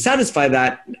technology to satisfy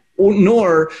that.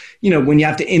 Nor, when you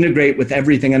have to integrate with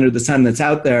everything under the sun that's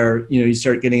out there, you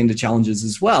start getting into challenges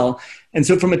as well. And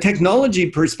so from a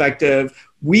technology perspective,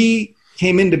 we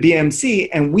came into BMC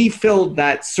and we filled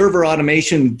that server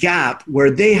automation gap where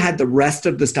they had the rest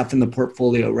of the stuff in the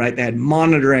portfolio, right? They had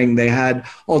monitoring, they had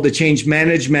all the change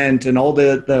management and all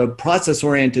the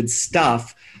process-oriented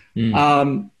stuff.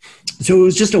 So it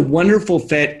was just a wonderful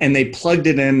fit, and they plugged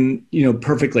it in,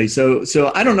 perfectly. So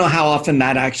I don't know how often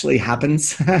that actually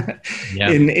happens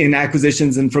in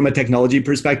acquisitions and from a technology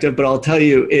perspective, but I'll tell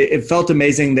you, it felt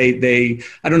amazing. They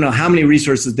I don't know how many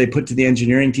resources they put to the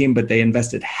engineering team, but they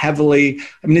invested heavily.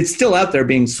 I mean, it's still out there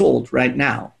being sold right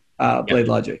now,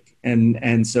 BladeLogic,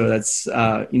 and so that's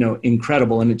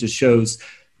incredible, and it just shows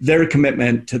their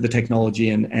commitment to the technology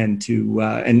and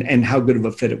how good of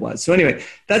a fit it was. So anyway,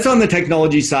 that's on the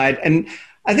technology side. And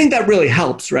I think that really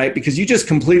helps, right? Because you just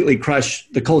completely crush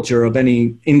the culture of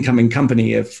any incoming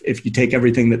company if you take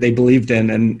everything that they believed in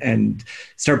and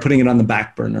start putting it on the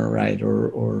back burner, right?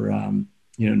 Or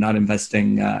not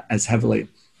investing as heavily.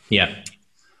 Yeah.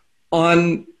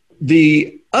 On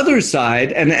the other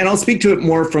side, and I'll speak to it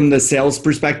more from the sales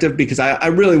perspective, because I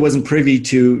really wasn't privy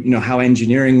to how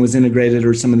engineering was integrated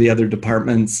or some of the other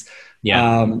departments,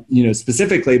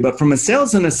 specifically. But from a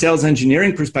sales and a sales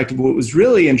engineering perspective, what was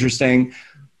really interesting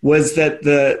was that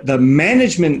the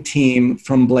management team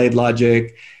from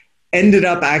BladeLogic ended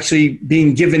up actually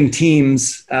being given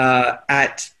teams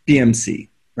at BMC,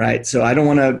 right? So I don't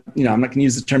want to, I'm not going to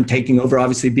use the term taking over.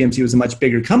 Obviously, BMC was a much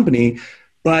bigger company.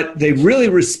 But they really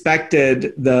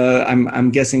respected I'm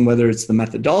guessing whether it's the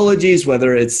methodologies,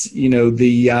 whether it's,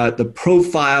 the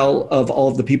profile of all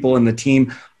of the people in the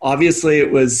team. Obviously,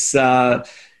 it was,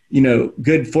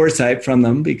 good foresight from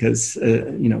them, because,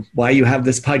 why you have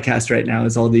this podcast right now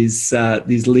is all these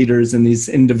leaders and these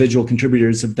individual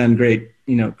contributors have done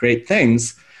great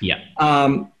things. Yeah.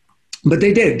 But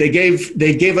they did. They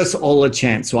gave us all a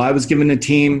chance. So I was given a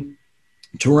team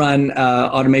to run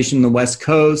automation in the West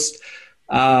Coast.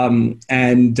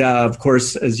 Of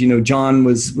course, as you know, John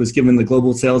was given the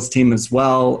global sales team as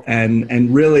well.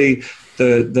 And really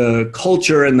the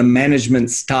culture and the management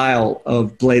style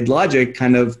of BladeLogic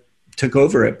kind of took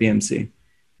over at BMC.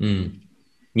 Mm.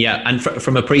 Yeah. And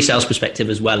from a pre-sales perspective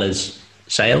as well as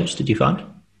sales, did you find?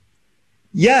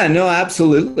 Yeah, no,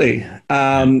 absolutely.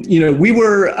 We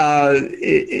were,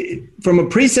 from a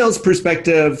pre-sales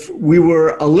perspective, we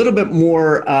were a little bit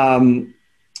more,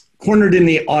 cornered in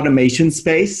the automation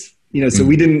space, so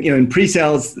we didn't, in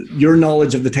pre-sales, your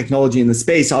knowledge of the technology in the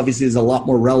space obviously is a lot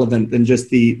more relevant than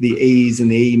just the AEs and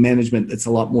the AE management. That's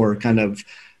a lot more kind of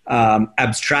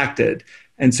abstracted.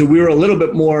 And so we were a little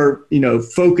bit more,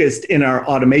 focused in our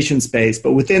automation space,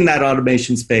 but within that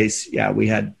automation space, we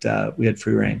had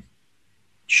free reign.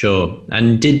 Sure.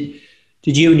 And did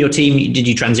you and your team, did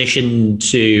you transition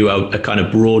to a kind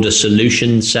of broader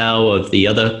solution sell of the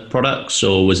other products,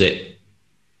 or was it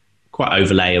quite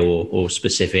overlay or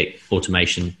specific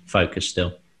automation focus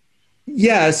still?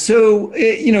 Yeah, so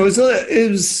it was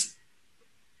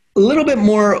a little bit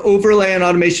more overlay and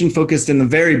automation focused in the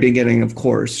very beginning, of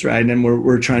course, right? And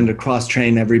we're trying to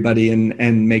cross-train everybody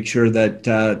and make sure that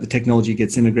the technology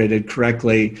gets integrated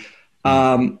correctly.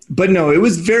 But no, it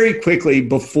was very quickly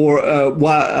before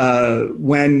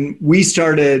when we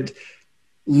started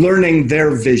learning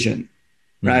their vision.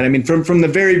 Right. I mean, from the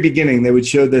very beginning, they would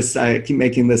show this. I keep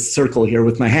making this circle here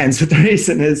with my hands, but the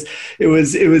reason is it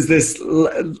was this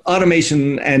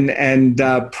automation and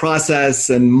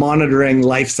process and monitoring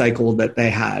life cycle that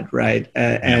they had, right?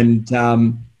 And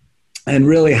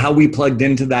really how we plugged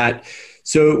into that.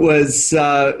 So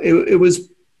it was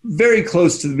very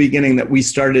close to the beginning that we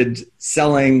started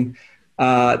selling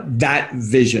that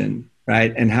vision.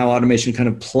 Right, and how automation kind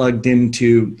of plugged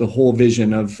into the whole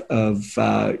vision of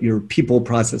your people,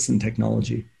 process, and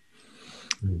technology.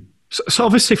 So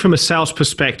obviously, from a sales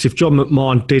perspective, John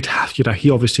McMahon did have, he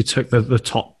obviously took the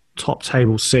top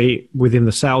table seat within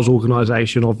the sales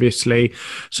organization, obviously.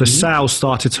 So sales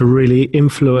started to really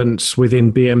influence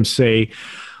within BMC.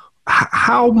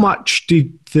 How much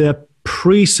did the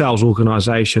pre-sales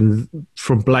organization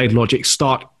from BladeLogic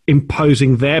start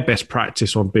imposing their best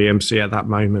practice on BMC at that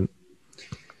moment?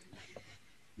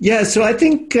 Yeah, so I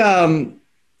think, again,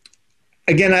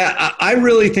 I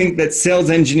really think that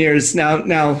sales engineers,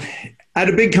 now at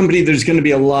a big company, there's going to be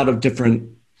a lot of different,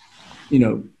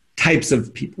 types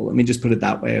of people. Let me just put it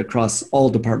that way, across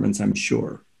all departments, I'm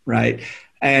sure, right?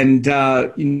 And,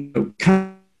 kind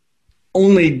of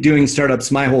only doing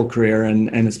startups my whole career,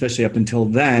 and especially up until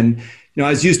then, I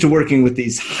was used to working with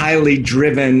these highly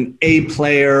driven A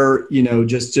player,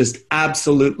 just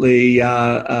absolutely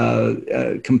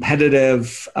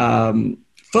competitive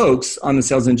folks on the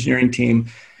sales engineering team.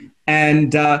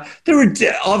 And there were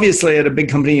obviously at a big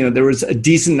company, there was a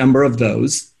decent number of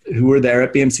those who were there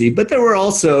at BMC, but there were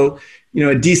also,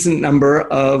 a decent number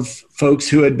of folks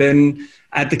who had been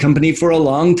at the company for a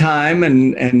long time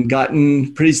and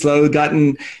gotten pretty slow,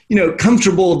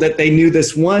 comfortable that they knew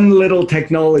this one little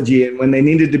technology. And when they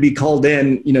needed to be called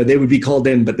in, they would be called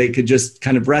in, but they could just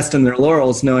kind of rest on their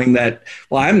laurels knowing that,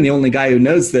 well, I'm the only guy who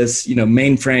knows this,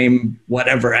 mainframe,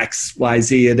 whatever X, Y,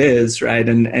 Z it is, right?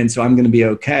 And so I'm going to be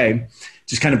okay,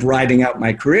 just kind of riding out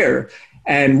my career.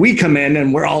 And we come in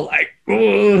and we're all like,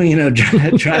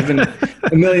 driving a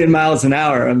million miles an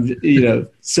hour,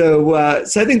 So I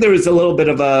think there was a little bit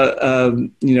of a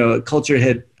culture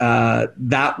hit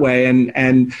that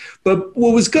way. But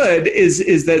what was good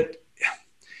is that,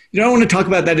 I don't want to talk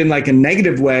about that in like a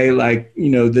negative way, like,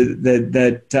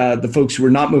 that the folks who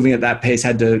were not moving at that pace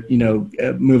had to,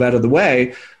 move out of the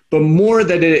way. But more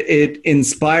that it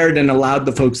inspired and allowed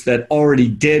the folks that already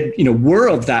did, were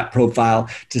of that profile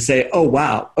to say, oh,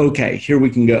 wow, okay, here we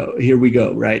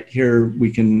go, right? Here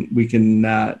we can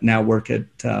now work at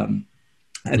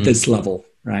this level,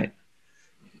 right?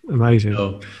 Amazing.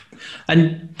 Sure.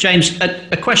 And James,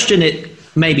 a question it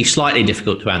may be slightly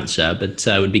difficult to answer, but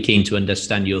would be keen to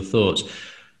understand your thoughts.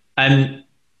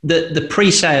 The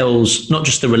pre-sales, not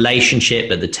just the relationship,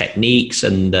 but the techniques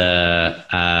and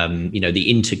the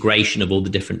integration of all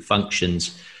the different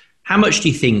functions. How much do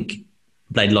you think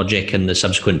BladeLogic and the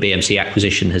subsequent BMC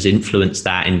acquisition has influenced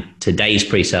that in today's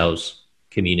pre-sales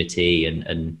community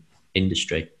and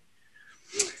industry?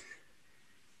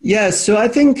 Yeah, so I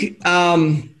think,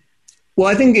 as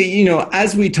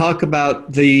we talk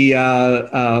about the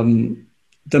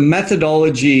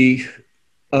methodology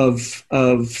of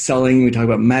selling, we talk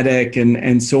about MEDDIC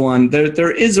and so on.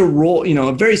 There is a role,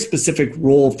 a very specific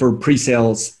role for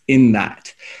pre-sales in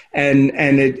that, and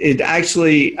it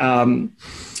actually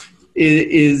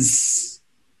is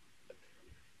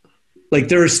like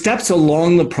there are steps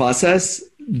along the process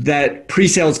that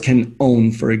pre-sales can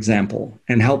own, for example,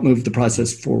 and help move the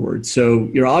process forward. So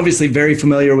you're obviously very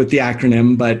familiar with the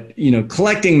acronym, but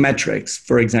collecting metrics,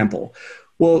 for example.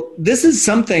 Well, this is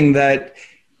something that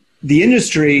the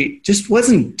industry just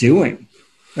wasn't doing,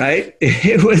 right?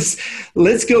 It was,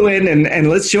 let's go in and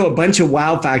let's show a bunch of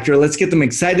wow factor. Let's get them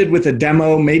excited with a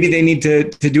demo. Maybe they need to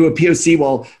do a POC.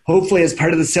 Well, hopefully as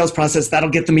part of the sales process, that'll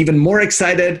get them even more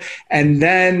excited. And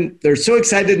then they're so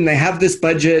excited and they have this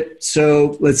budget.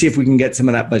 So let's see if we can get some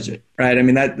of that budget, right? I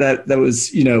mean, that was,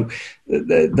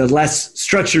 the less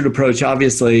structured approach,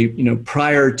 obviously,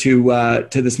 prior to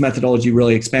this methodology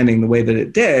really expanding the way that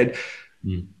it did.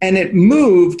 And it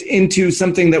moved into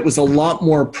something that was a lot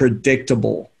more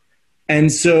predictable.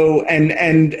 And so,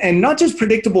 and not just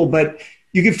predictable, but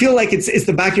you can feel like it's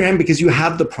the back of your hand because you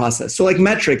have the process. So like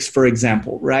metrics, for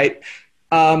example, right?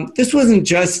 This wasn't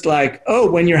just like, oh,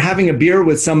 when you're having a beer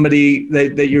with somebody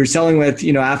that you're selling with,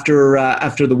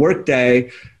 after the workday,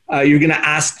 you're going to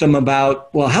ask them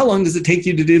about, well, how long does it take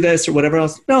you to do this or whatever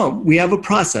else? No, we have a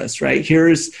process, right?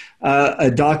 Here's a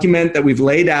document that we've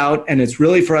laid out, and it's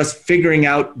really for us figuring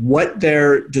out what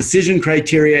their decision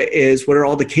criteria is, what are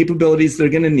all the capabilities they're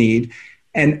going to need.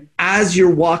 And as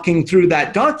you're walking through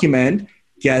that document,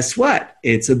 guess what?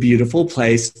 It's a beautiful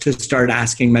place to start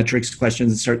asking metrics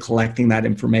questions and start collecting that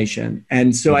information.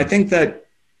 And so I think that,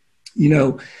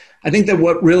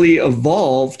 what really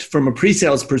evolved from a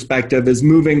pre-sales perspective is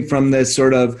moving from this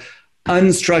sort of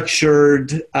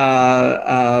unstructured,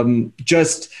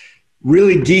 just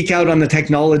really geek out on the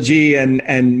technology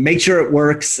and make sure it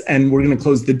works and we're going to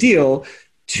close the deal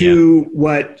to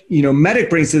what, MEDDIC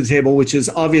brings to the table, which is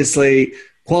obviously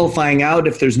qualifying out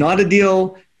if there's not a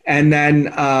deal. And then,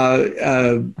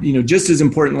 just as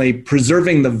importantly,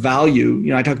 preserving the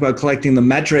value. I talk about collecting the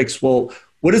metrics. Well,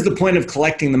 what is the point of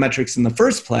collecting the metrics in the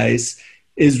first place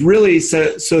is really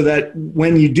so that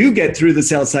when you do get through the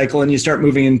sales cycle and you start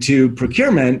moving into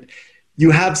procurement, you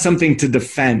have something to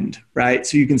defend, right?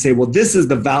 So you can say, well, this is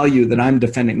the value that I'm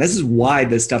defending. This is why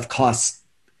this stuff costs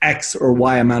X or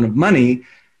Y amount of money,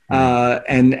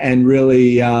 and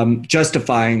really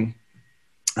justifying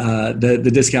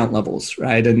the discount levels,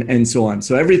 right? And so on.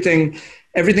 So everything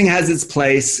has its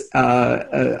place.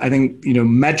 I think,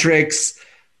 metrics,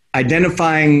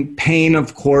 identifying pain,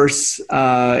 of course,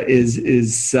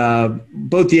 is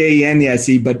both the AE and the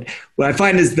SE. But what I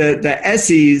find is that the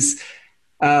SEs,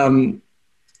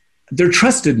 they're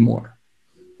trusted more.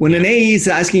 When an AE is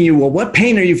asking you, well, what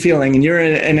pain are you feeling? And you're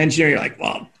an engineer, you're like,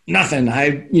 well, nothing.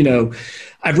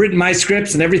 I've written my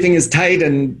scripts and everything is tight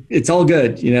and it's all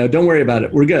good. Don't worry about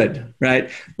it. We're good. Right.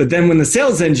 But then when the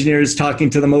sales engineer is talking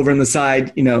to them over on the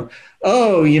side,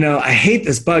 I hate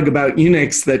this bug about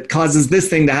Unix that causes this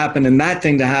thing to happen and that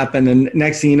thing to happen. And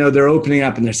next thing you know, they're opening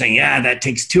up and they're saying, yeah, that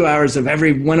takes 2 hours of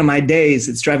every one of my days.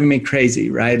 It's driving me crazy.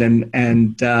 Right. And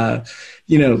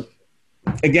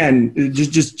again,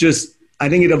 just, I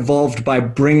think it evolved by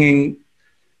bringing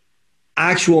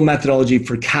actual methodology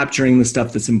for capturing the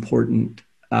stuff that's important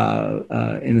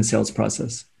in the sales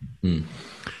process.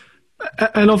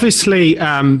 And obviously,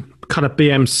 kind of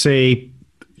BMC,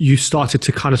 you started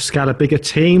to kind of scale a bigger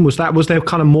team. Was there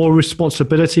kind of more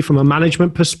responsibility from a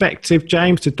management perspective,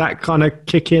 James? Did that kind of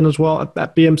kick in as well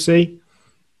at BMC?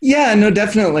 Yeah, no,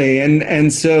 definitely.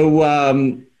 And so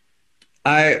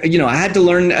I had to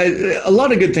learn a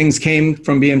lot of good things came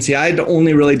from BMC. I had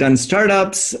only really done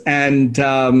startups, and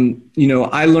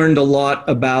I learned a lot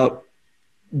about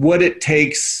what it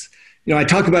takes. I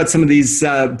talk about some of these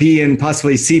B and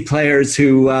possibly C players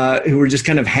who were just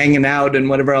kind of hanging out and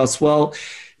whatever else. Well,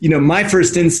 my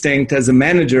first instinct as a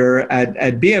manager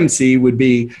at BMC would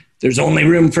be, there's only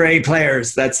room for A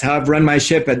players. That's how I've run my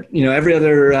ship at every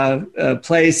other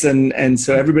place, and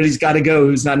so everybody's got to go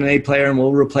who's not an A player, and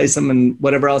we'll replace them and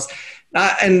whatever else.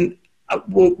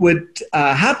 What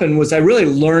happened was I really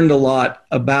learned a lot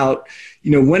about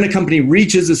when a company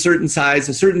reaches a certain size,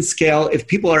 a certain scale, if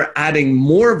people are adding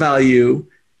more value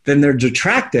than they're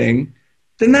detracting,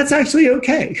 then that's actually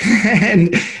okay.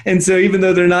 and so even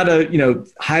though they're not a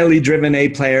highly driven A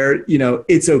player,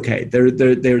 it's okay.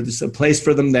 There's a place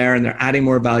for them there, and they're adding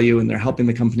more value and they're helping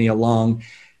the company along,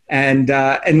 and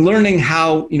learning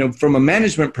how from a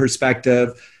management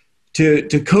perspective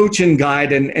to coach and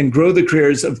guide and grow the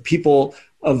careers of people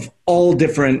of all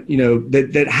different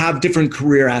that have different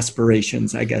career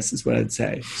aspirations, I guess is what I'd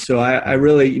say. So I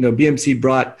really BMC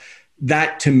brought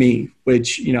that to me,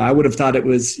 which, I would have thought it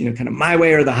was, kind of my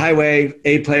way or the highway,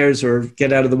 A players or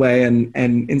get out of the way. And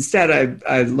instead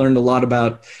I learned a lot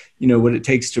about, what it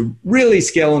takes to really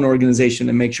scale an organization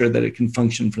and make sure that it can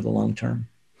function for the long term.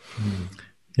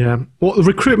 Yeah. Well, the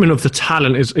recruitment of the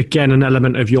talent is, again, an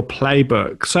element of your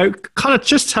playbook. So kind of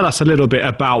just tell us a little bit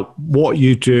about what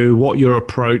you do, what your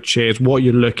approach is, what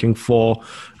you're looking for,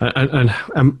 and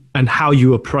how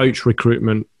you approach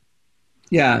recruitment.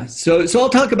 Yeah. So I'll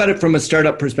talk about it from a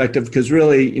startup perspective, because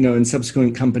really, in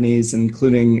subsequent companies,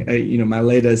 including, my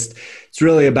latest, it's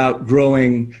really about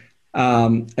growing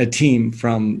a team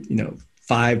from,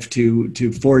 5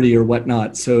 to 40 or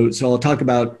whatnot. So I'll talk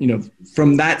about,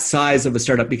 from that size of a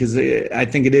startup, because I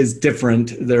think it is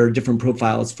different. There are different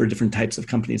profiles for different types of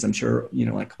companies. I'm sure,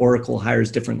 like Oracle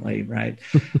hires differently, right?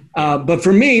 But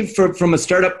for me, from a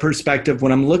startup perspective,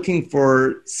 when I'm looking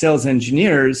for sales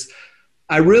engineers,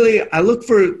 I look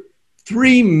for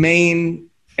 3 main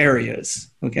areas.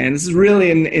 Okay. And this is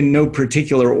really in no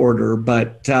particular order,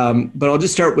 but I'll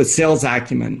just start with sales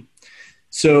acumen.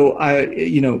 So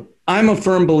I'm a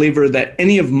firm believer that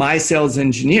any of my sales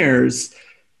engineers,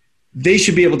 they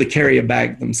should be able to carry a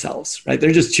bag themselves, right?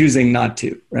 They're just choosing not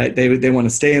to, right? They want to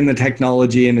stay in the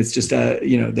technology, and it's just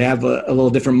they have a little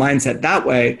different mindset that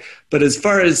way. But as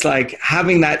far as like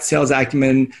having that sales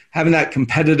acumen, having that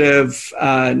competitive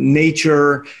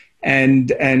nature,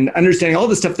 and understanding all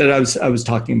the stuff that I was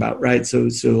talking about, right? So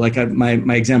like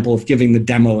my example of giving the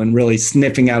demo and really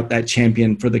sniffing out that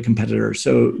champion for the competitor.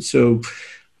 So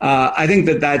I think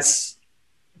that's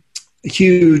a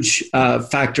huge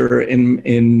factor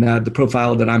in the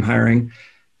profile that I'm hiring.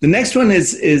 The next one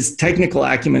is technical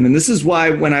acumen, and this is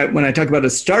why when I talk about a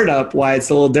startup, why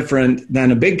it's a little different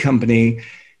than a big company,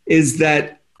 is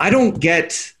that I don't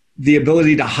get the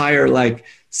ability to hire like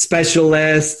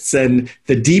specialists and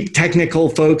the deep technical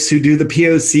folks who do the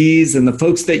POCs and the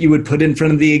folks that you would put in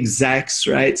front of the execs,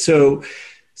 right? So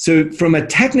from a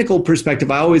technical perspective,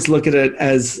 I always look at it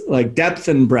as like depth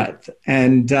and breadth.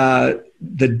 And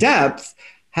the depth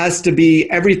has to be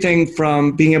everything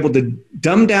from being able to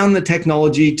dumb down the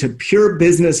technology to pure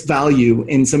business value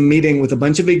in some meeting with a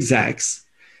bunch of execs,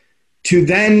 to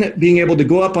then being able to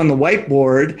go up on the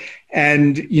whiteboard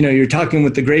and, you're talking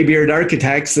with the graybeard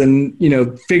architects and,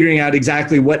 figuring out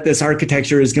exactly what this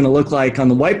architecture is going to look like on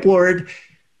the whiteboard,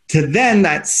 to then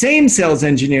that same sales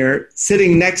engineer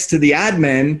sitting next to the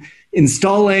admin,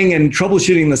 installing and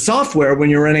troubleshooting the software when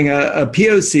you're running a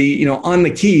POC, on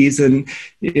the keys. And,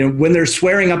 when they're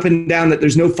swearing up and down that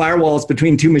there's no firewalls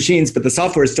between 2 machines, but the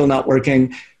software is still not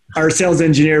working, our sales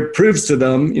engineer proves to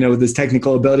them, with his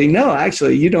technical ability, no,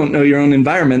 actually, you don't know your own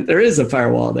environment. There is a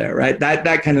firewall there, right? That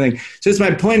kind of thing. So just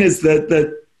my point is that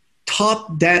the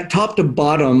top to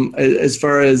bottom, as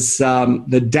far as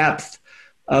the depth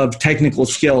of technical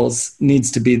skills needs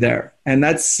to be there. And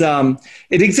that's,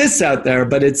 it exists out there,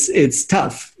 but it's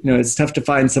tough. It's tough to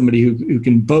find somebody who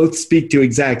can both speak to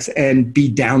execs and be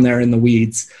down there in the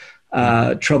weeds,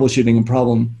 troubleshooting a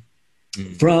problem.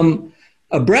 From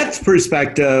a breadth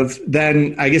perspective,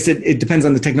 then I guess it depends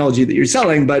on the technology that you're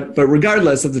selling, but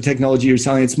regardless of the technology you're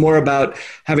selling, it's more about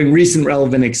having recent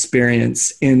relevant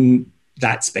experience in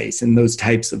that space, in those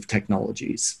types of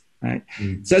technologies, right?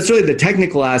 So that's really the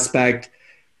technical aspect.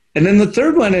 And then the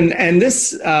third one, and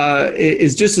this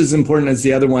is just as important as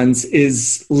the other ones,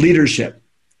 is leadership.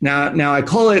 Now I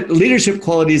call it leadership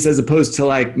qualities as opposed to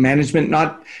like management.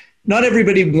 Not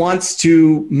everybody wants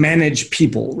to manage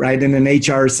people, right, in an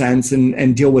HR sense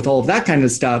and deal with all of that kind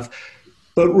of stuff.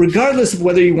 But regardless of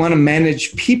whether you want to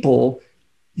manage people,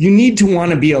 you need to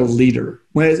want to be a leader.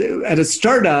 Whereas at a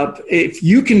startup, if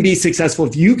you can be successful,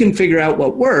 if you can figure out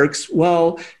what works,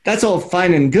 well, that's all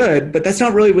fine and good, but that's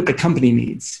not really what the company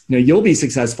needs. You'll be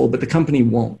successful, but the company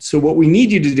won't. So what we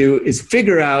need you to do is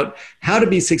figure out how to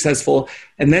be successful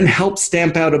and then help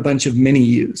stamp out a bunch of mini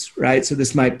yous, right? So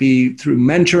this might be through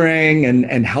mentoring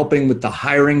and helping with the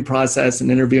hiring process and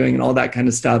interviewing and all that kind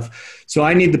of stuff. So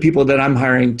I need the people that I'm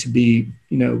hiring to be,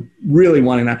 really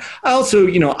wanting that. I also,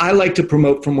 I like to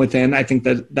promote from within. I think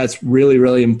that that's really,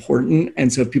 really important.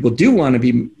 And so if people do want to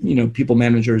be, people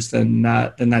managers, then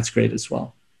that's great as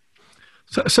well.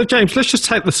 So James, let's just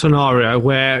take the scenario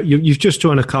where you've just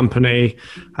joined a company,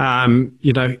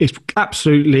 it's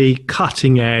absolutely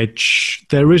cutting edge.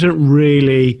 There isn't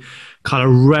really kind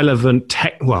of relevant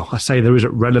I say there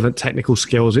isn't relevant technical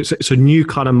skills. It's a new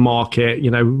kind of market,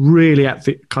 really at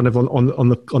the kind of on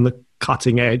the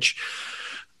cutting edge.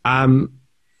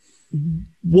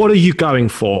 What are you going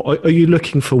for? Are you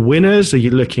looking for winners? Are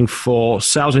you looking for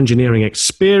sales engineering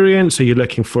experience? Are you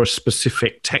looking for a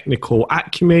specific technical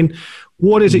acumen?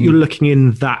 What is it you're looking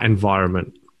in that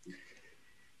environment?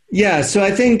 Yeah, so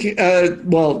I think,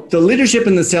 the leadership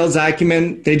and the sales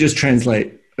acumen, they just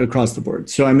translate across the board.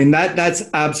 So, I mean, that's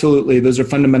absolutely, those are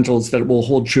fundamentals that will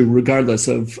hold true regardless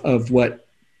of what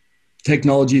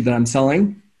technology that I'm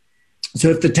selling. So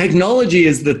if the technology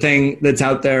is the thing that's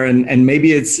out there and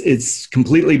maybe it's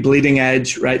completely bleeding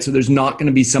edge, right? So there's not going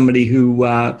to be somebody who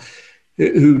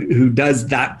does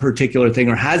that particular thing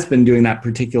or has been doing that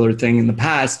particular thing in the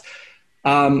past.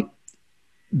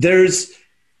 There's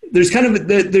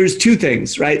two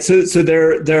things, right? So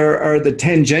there are the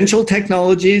tangential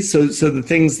technologies. So the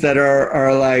things that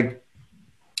are like,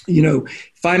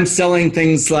 if I'm selling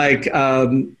things like I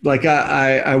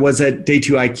was at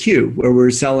Day2IQ, where we're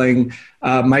selling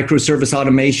microservice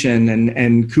automation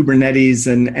and Kubernetes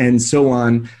and so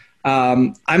on,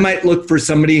 I might look for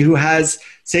somebody who has,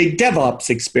 say,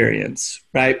 DevOps experience,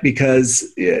 right?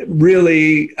 Because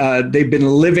really they've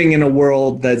been living in a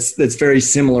world that's very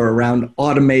similar around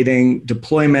automating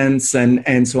deployments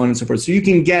and so on and so forth. So you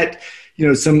can get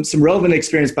some relevant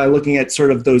experience by looking at sort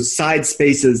of those side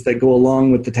spaces that go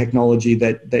along with the technology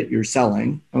that you're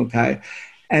selling, okay?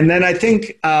 And then I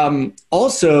think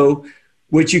also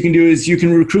what you can do is you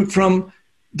can recruit from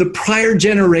the prior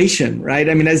generation, right?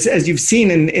 I mean, as you've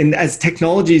seen as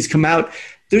technologies come out,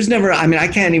 I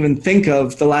can't even think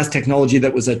of the last technology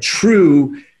that was a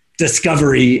true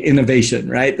discovery innovation,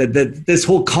 right? That this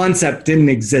whole concept didn't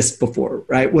exist before,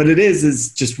 right? What it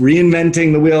is just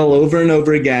reinventing the wheel over and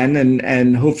over again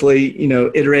and hopefully,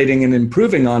 iterating and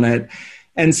improving on it.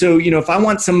 And so, if I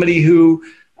want somebody who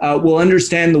will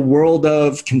understand the world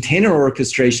of container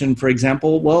orchestration, for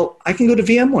example, well, I can go to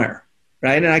VMware,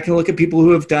 right? And I can look at people who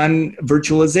have done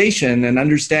virtualization and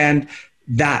understand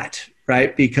that,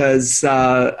 right? Because,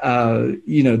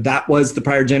 that was the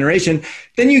prior generation.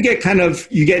 Then you get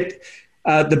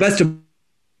the best of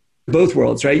both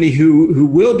worlds, right? Who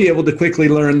will be able to quickly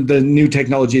learn the new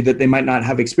technology that they might not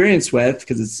have experience with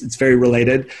because it's very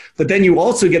related. But then you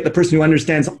also get the person who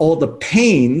understands all the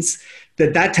pains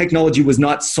that technology was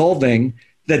not solving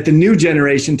that the new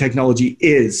generation technology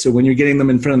is. So when you're getting them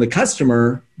in front of the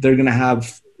customer, they're going to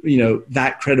have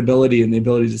that credibility and the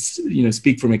ability to,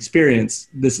 speak from experience.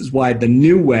 This is why the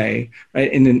new way,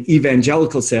 right, in an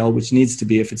evangelical sale, which needs to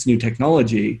be if it's new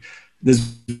technology, this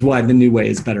is why the new way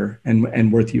is better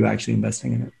and worth you actually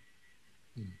investing in it.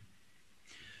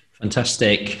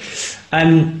 Fantastic.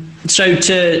 So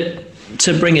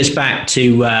to bring us back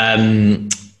to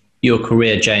your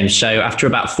career, James. So after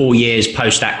about 4 years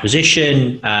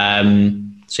post-acquisition,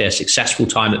 so a successful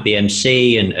time at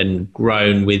BMC and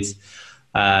grown with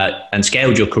and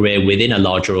scaled your career within a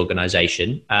larger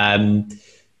organization.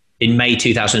 In May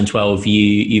 2012,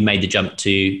 you made the jump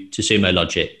to Sumo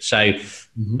Logic. So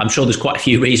I'm sure there's quite a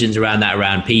few reasons around that,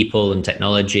 around people and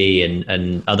technology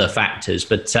and other factors.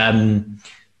 But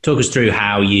Talk us through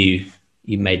how you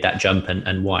made that jump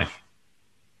and why.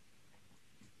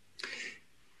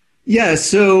 Yeah,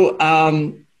 so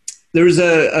there was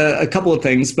a couple of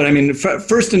things, but I mean,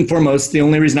 first and foremost, the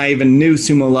only reason I even knew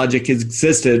Sumo Logic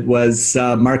existed was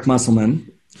Mark Musselman.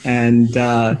 And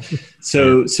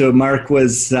so Mark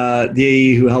was the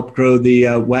AE who helped grow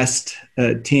the West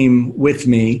team with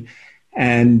me.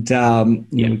 And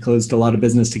we closed a lot of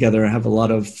business together. I have a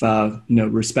lot of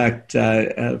respect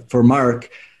for Mark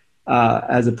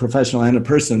as a professional and a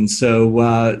person. So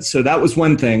that was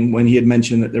one thing when he had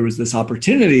mentioned that there was this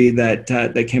opportunity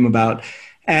that came about.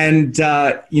 And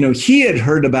he had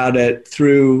heard about it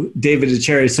through David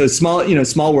Echeri. So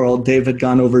small world. Dave had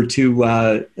gone over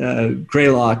to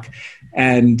Greylock,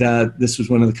 and this was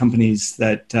one of the companies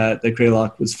that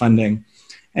Greylock was funding.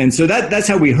 And so that's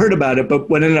how we heard about it. But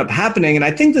what ended up happening, and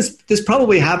I think this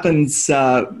probably happens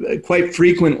quite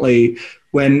frequently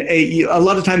when a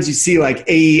lot of times you see like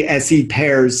AE-SE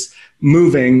pairs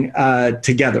moving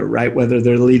together, right? Whether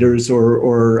they're leaders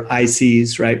or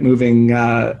ICs, right? Moving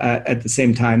at the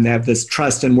same time. They have this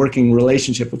trust and working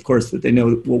relationship, of course, that they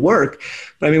know will work.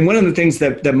 But I mean, one of the things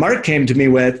that Mark came to me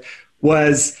with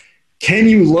was, can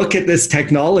you look at this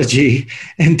technology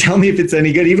and tell me if it's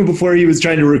any good? Even before he was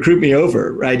trying to recruit me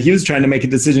over, right? He was trying to make a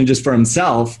decision just for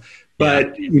himself,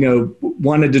 but,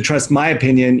 wanted to trust my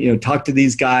opinion, talk to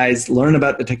these guys, learn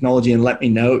about the technology and let me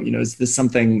know, is this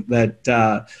something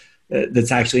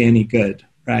that's actually any good,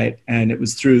 right? And it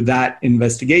was through that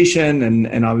investigation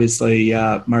and obviously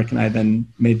Mark and I then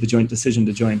made the joint decision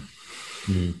to join.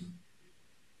 Mm.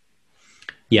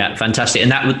 Yeah, fantastic.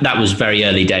 And that was very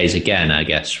early days again, I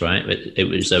guess, right? It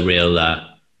was a real...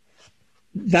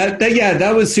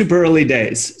 That was super early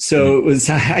days. So it was,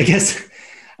 I guess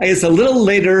a little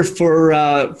later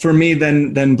for me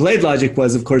than BladeLogic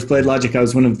was. Of course, BladeLogic, I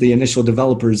was one of the initial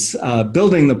developers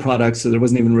building the product, so there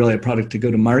wasn't even really a product to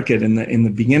go to market in the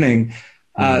beginning.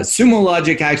 Sumo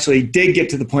Logic actually did get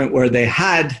to the point where they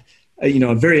had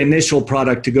a very initial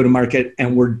product to go to market,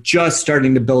 and we're just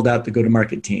starting to build out the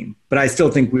go-to-market team. But I still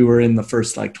think we were in the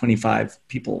first 25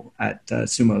 people at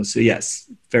Sumo. So yes,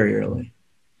 very early.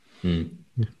 Hmm.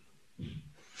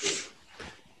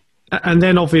 And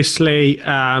then obviously,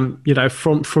 from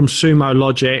Sumo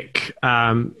Logic,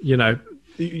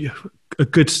 a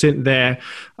good stint there,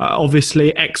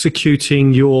 obviously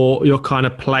executing your kind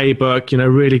of playbook,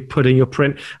 really putting your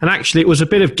print. And actually it was a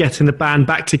bit of getting the band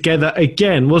back together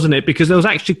again, wasn't it? Because there was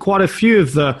actually quite a few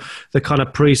of the kind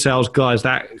of pre-sales guys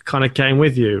that kind of came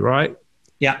with you, right?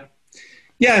 Yeah.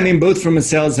 Yeah, I mean, both from a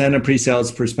sales and a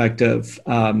pre-sales perspective,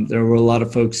 there were a lot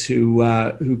of folks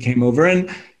who came over. And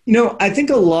I think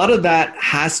a lot of that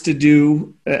has to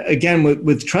do, again,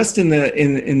 with trust in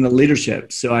the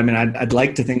leadership. So, I mean, I'd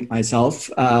like to think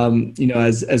myself,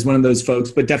 as one of those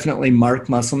folks, but definitely Mark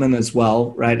Musselman as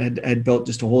well, right? Had built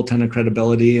just a whole ton of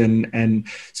credibility, and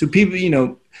so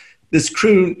people, this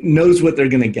crew knows what they're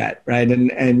going to get, right?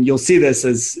 And you'll see this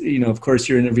as, of course,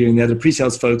 you're interviewing the other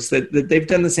pre-sales folks that they've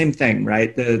done the same thing,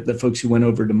 right? The folks who went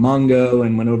over to Mongo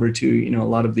and went over to, a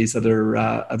lot of these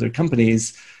other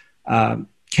companies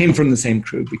came from the same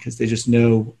crew because they just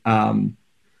know,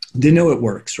 they know it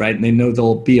works, right? And they know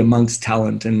they'll be amongst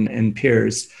talent and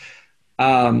peers.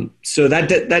 So that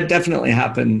definitely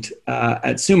happened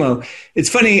at Sumo. It's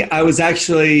funny, I was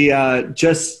actually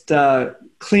just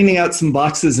cleaning out some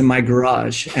boxes in my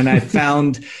garage, and I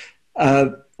found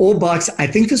an old box. I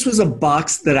think this was a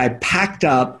box that I packed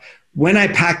up when I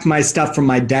packed my stuff from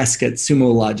my desk at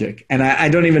Sumo Logic. And I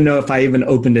don't even know if I even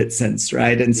opened it since,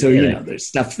 right? And so, there's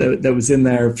stuff that was in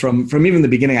there from even the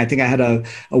beginning. I think I had a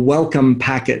welcome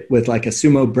packet with like a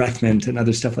Sumo breath mint and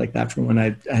other stuff like that from when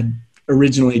I had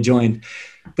originally joined.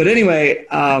 But anyway,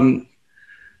 one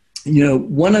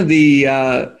of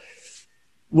the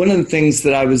things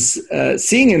that I was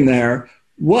seeing in there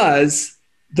was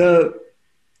the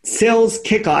sales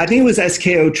kickoff. I think it was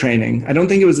SKO training. I don't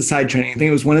think it was a side training. I think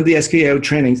it was one of the SKO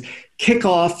trainings.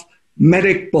 Kickoff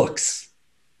MEDDIC books,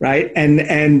 right?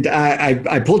 And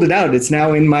I pulled it out. It's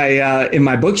now in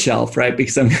my bookshelf, right?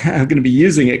 Because I'm going to be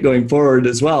using it going forward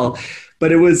as well.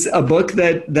 But it was a book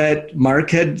that Mark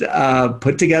had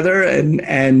put together,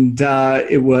 and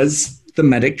it was the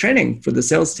MEDDIC training for the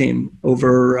sales team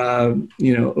over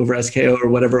SKO or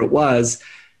whatever it was.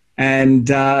 And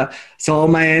so all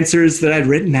my answers that I'd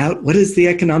written out, what is the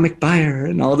economic buyer,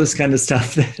 and all this kind of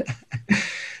stuff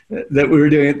that we were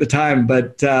doing at the time.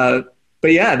 But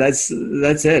yeah, that's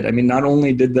it. I mean, not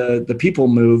only did the people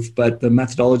move, but the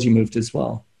methodology moved as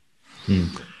well. Hmm.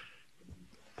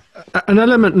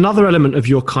 Another element of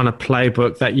your kind of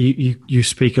playbook that you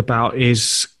speak about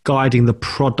is guiding the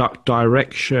product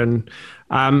direction.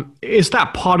 Is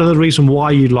that part of the reason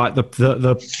why you like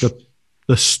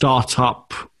the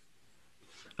startup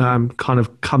kind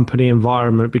of company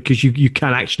environment, because you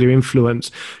can actually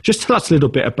influence? Just tell us a little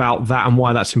bit about that and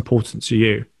why that's important to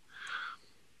you.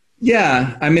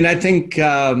 Yeah, I mean, I think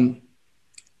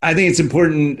it's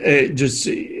important. Just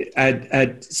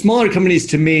at smaller companies,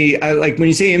 to me, I like when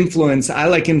you say influence. I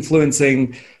like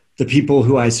influencing the people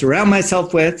who I surround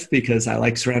myself with, because I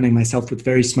like surrounding myself with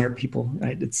very smart people.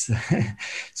 Right? It's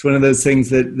it's one of those things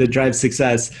that drives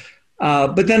success.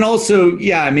 But then also,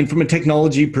 yeah, I mean, from a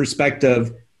technology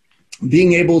perspective,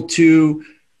 being able to,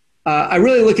 I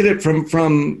really look at it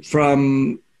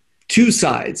from two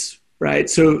sides, right?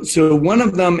 So one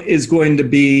of them is going to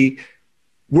be,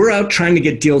 we're out trying to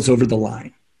get deals over the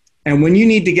line. And when you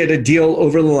need to get a deal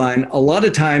over the line, a lot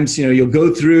of times, you'll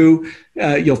go through,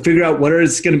 you'll figure out what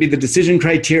is going to be the decision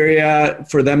criteria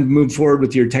for them to move forward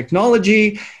with your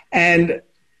technology. And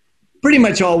pretty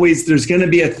much always there's going to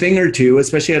be a thing or two,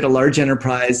 especially at a large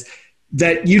enterprise,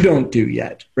 that you don't do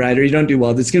yet, right? Or you don't do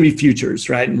well. There's going to be futures,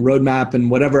 right? And roadmap and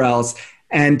whatever else.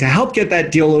 And to help get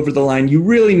that deal over the line, you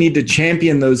really need to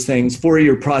champion those things for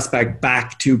your prospect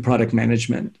back to product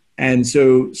management. And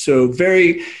so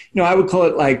very, I would call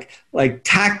it like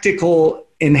tactical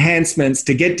enhancements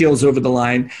to get deals over the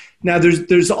line. Now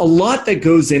there's a lot that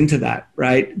goes into that,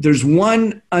 right? There's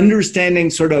one, understanding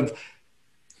sort of,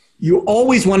 you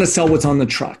always want to sell what's on the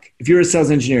truck. If you're a sales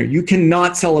engineer, you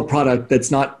cannot sell a product that's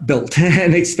not built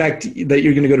and expect that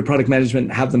you're going to go to product management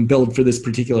and have them build for this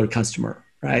particular customer,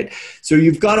 right? So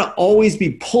you've got to always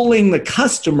be pulling the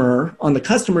customer on the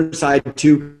customer side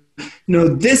to, no,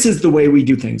 this is the way we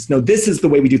do things. No, this is the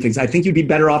way we do things. I think you'd be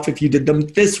better off if you did them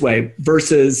this way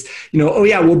versus, oh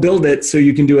yeah, we'll build it so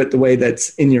you can do it the way that's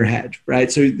in your head,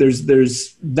 right? So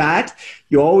there's that.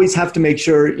 You always have to make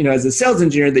sure, as a sales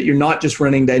engineer, that you're not just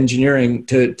running to engineering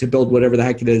to build whatever the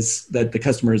heck it is that the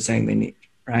customer is saying they need,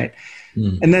 right?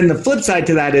 And then the flip side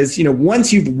to that is,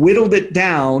 once you've whittled it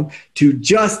down to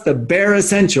just the bare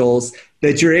essentials,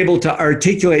 that you're able to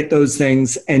articulate those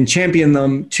things and champion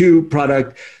them to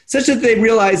product, such that they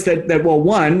realize that well,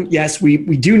 one, yes, we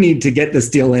do need to get this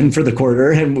deal in for the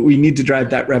quarter, and we need to drive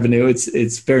that revenue.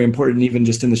 It's very important, even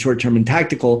just in the short term and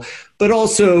tactical, but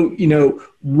also,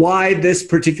 why this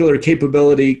particular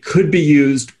capability could be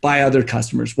used by other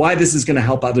customers, why this is going to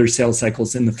help other sales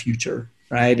cycles in the future.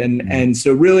 Right. And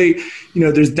so really,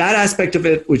 there's that aspect of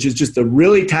it, which is just the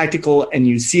really tactical, and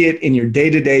you see it in your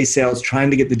day-to-day sales,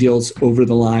 trying to get the deals over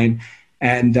the line.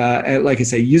 And like I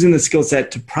say, using the skill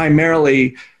set to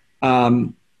primarily,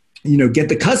 get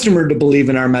the customer to believe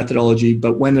in our methodology.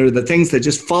 But when there are the things that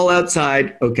just fall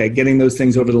outside, okay, getting those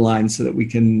things over the line so that we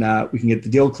can get the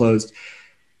deal closed.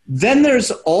 Then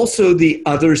there's also the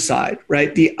other side,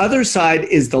 right? The other side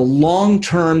is the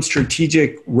long-term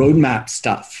strategic roadmap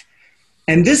stuff.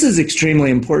 And this is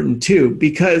extremely important too,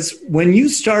 because when you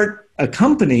start a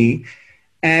company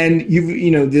and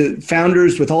the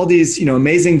founders with all these,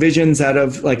 amazing visions out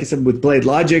of, like I said, with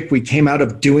BladeLogic, we came out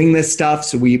of doing this stuff.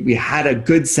 So we had a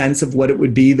good sense of what it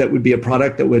would be that would be a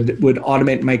product that would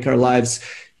automate and make our lives,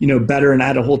 better and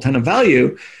add a whole ton of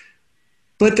value.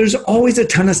 But there's always a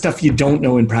ton of stuff you don't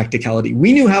know in practicality.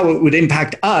 We knew how it would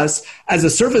impact us as a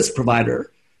service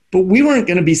provider, but we weren't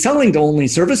going to be selling to only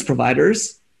service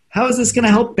providers. How is this going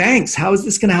to help banks? How is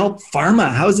this going to help pharma?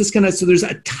 How is this going to, so there's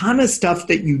a ton of stuff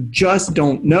that you just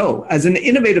don't know. As an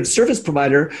innovative service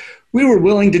provider, we were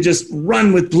willing to just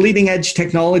run with bleeding edge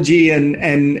technology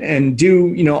and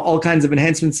do, all kinds of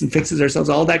enhancements and fixes ourselves,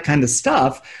 all that kind of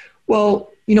stuff.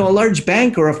 Well, a large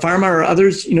bank or a pharma or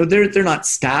others, they're not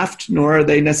staffed, nor are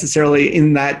they necessarily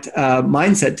in that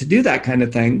mindset to do that kind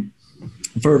of thing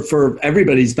for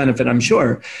everybody's benefit, I'm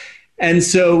sure. And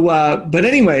so, but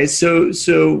anyway,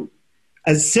 so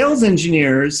as sales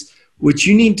engineers, what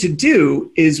you need to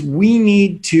do is we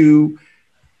need to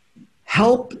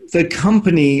help the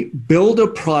company build a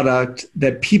product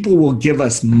that people will give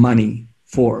us money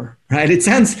for, right? It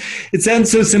sounds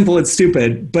so simple, it's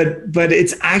stupid, but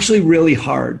it's actually really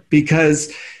hard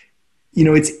because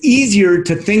it's easier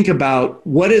to think about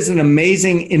what is an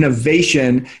amazing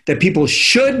innovation that people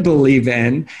should believe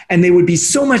in, and they would be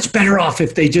so much better off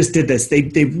if they just did this.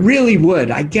 They really would.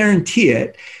 I guarantee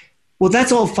it. Well,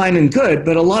 that's all fine and good,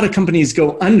 but a lot of companies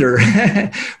go under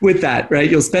with that, right?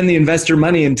 You'll spend the investor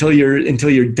money until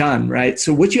you're done, right?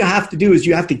 So what you have to do is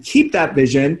you have to keep that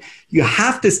vision. You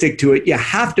have to stick to it. You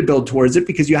have to build towards it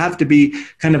because you have to be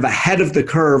kind of ahead of the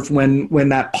curve when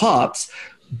that pops.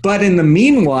 But in the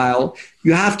meanwhile,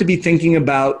 you have to be thinking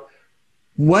about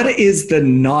what is the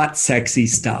not sexy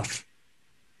stuff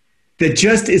that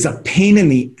just is a pain in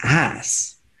the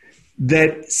ass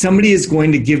that somebody is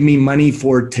going to give me money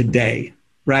for today,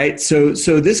 right? So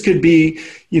this could be,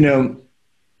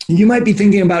 you might be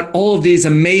thinking about all of these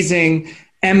amazing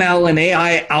ML and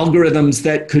AI algorithms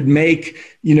that could make,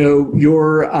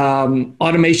 your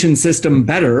automation system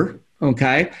better,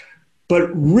 okay? But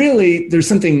really, there's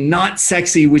something not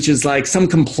sexy, which is like some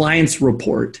compliance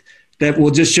report that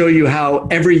will just show you how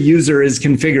every user is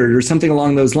configured or something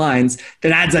along those lines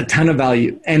that adds a ton of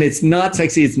value. And it's not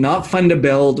sexy. It's not fun to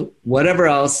build, whatever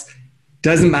else.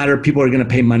 Doesn't matter. People are going to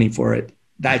pay money for it.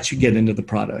 That should get into the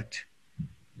product.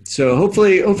 So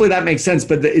hopefully that makes sense.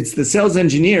 But it's the sales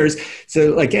engineers.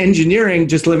 So like engineering,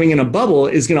 just living in a bubble,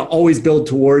 is going to always build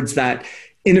towards that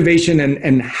innovation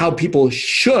and how people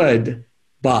should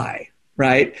buy,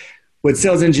 right? What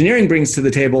sales engineering brings to the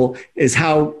table is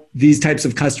how these types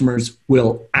of customers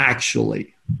will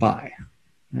actually buy.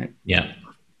 Right? Yeah.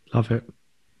 Love it.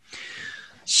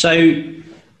 So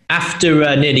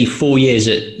after nearly 4 years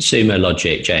at Sumo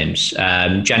Logic, James,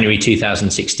 January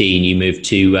 2016, you moved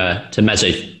to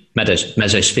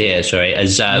Mesosphere,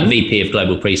 as VP of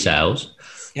Global Pre-Sales.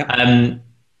 Yep.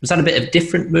 Was that a bit of a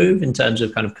different move in terms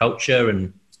of kind of culture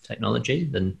and technology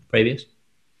than previous?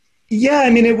 Yeah, I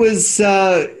mean, it was.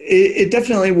 It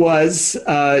definitely was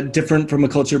different from a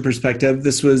culture perspective.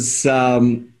 This was,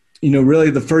 really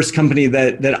the first company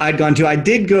that I'd gone to. I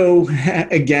did go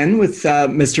again with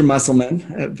Mr. Musselman,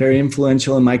 very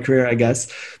influential in my career, I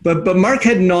guess. But Mark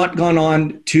had not gone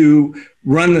on to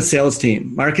run the sales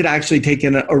team. Mark had actually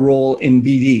taken a role in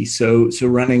BD, so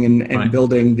running and right.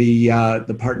 building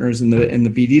the partners in the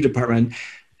BD department.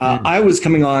 I was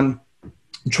coming on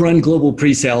to run global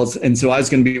pre-sales. And so I was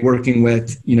going to be working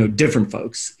with, different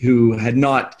folks who had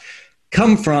not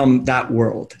come from that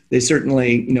world. They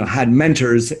certainly, had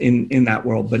mentors in that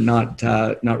world, but not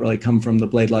really come from the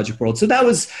BladeLogic world. So that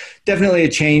was definitely a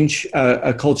change,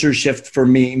 a culture shift for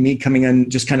me coming in,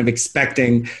 just kind of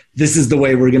expecting this is the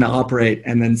way we're going to operate.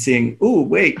 And then seeing, oh,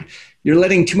 wait, you're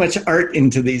letting too much art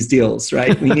into these deals,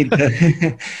 right? We need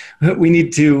to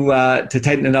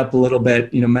tighten it up a little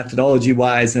bit, methodology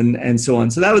wise and so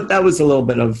on. So that was a little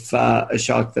bit of a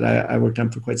shock that I worked on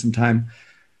for quite some time.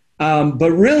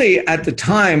 But really at the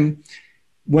time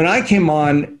when I came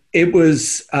on, it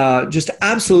was just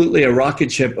absolutely a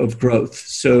rocket ship of growth.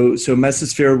 So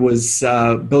Mesosphere was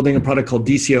building a product called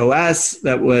DCOS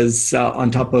that was on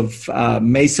top of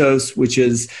Mesos, which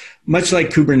is much like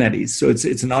Kubernetes. So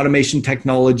it's an automation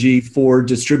technology for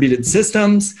distributed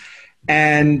systems.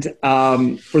 And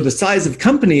for the size of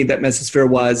company that Mesosphere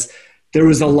was, there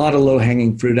was a lot of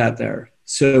low-hanging fruit out there.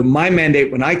 So my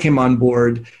mandate when I came on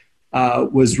board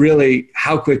was really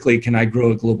how quickly can I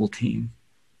grow a global team?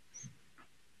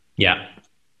 Yeah,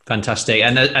 fantastic.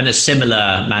 And a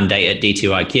similar mandate at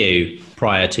D2iQ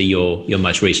prior to your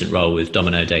most recent role with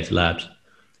Domino Data Labs.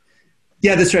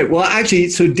 Yeah, that's right. Well, actually,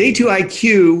 so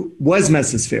D2iQ was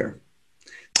Mesosphere.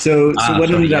 So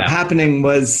what ended up happening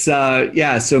was, so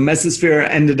Mesosphere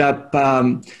ended up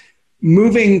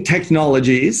moving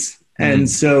technologies. And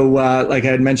so, like I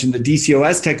had mentioned, the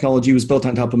DCOS technology was built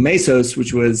on top of Mesos,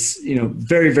 which was,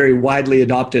 very, very widely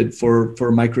adopted for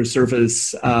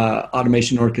microservice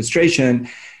automation orchestration.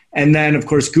 And then, of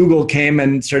course, Google came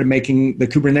and started making the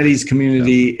Kubernetes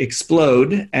community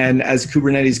explode. And as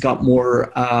Kubernetes got more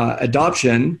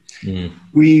adoption,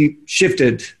 we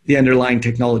shifted the underlying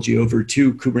technology over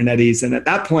to Kubernetes. And at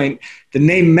that point, the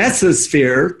name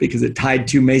Mesosphere, because it tied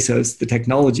to Mesos, the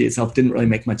technology itself didn't really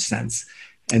make much sense.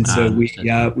 And so we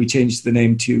changed the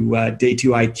name to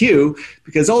Day2iQ,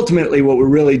 because ultimately what we're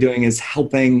really doing is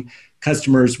helping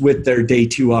customers with their day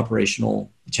two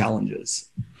operational challenges.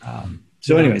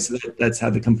 So that's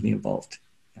how the company evolved.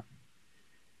 Yeah.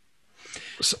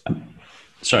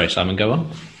 Sorry, Simon, go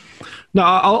on. No,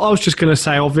 I was just going to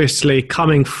say, obviously,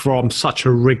 coming from such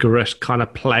a rigorous kind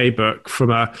of playbook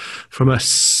from a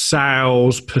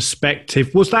sales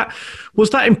perspective, was that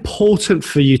important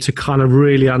for you to kind of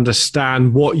really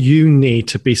understand what you need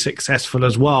to be successful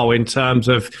as well in terms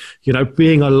of,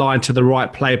 being aligned to the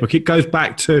right playbook? It goes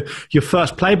back to your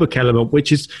first playbook element,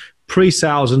 which is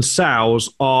pre-sales and sales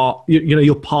are,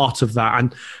 you're part of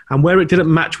that. And where it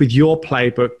didn't match with your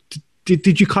playbook,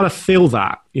 did you kind of feel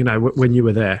that, when you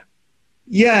were there?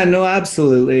 Yeah, no,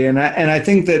 absolutely. And I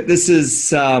think that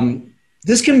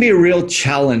this can be a real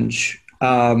challenge.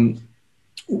 It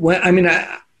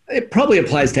probably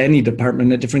applies to any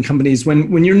department at different companies.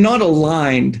 When you're not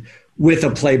aligned with a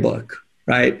playbook,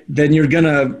 right, then you're going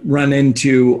to run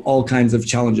into all kinds of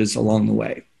challenges along the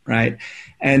way, right?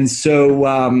 And so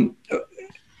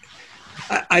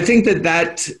I think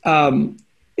that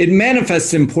it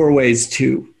manifests in poor ways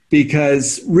too.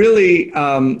 because really,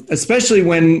 especially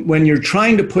when you're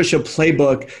trying to push a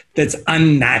playbook that's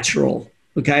unnatural.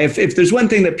 Okay, if there's one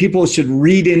thing that people should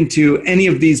read into any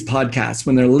of these podcasts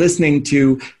when they're listening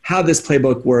to how this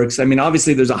playbook works, I mean,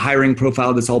 obviously there's a hiring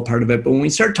profile that's all part of it, but when we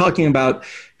start talking about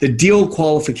the deal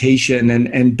qualification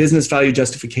and business value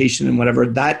justification and whatever,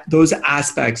 those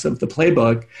aspects of the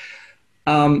playbook,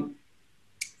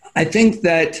 I think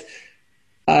that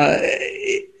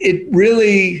it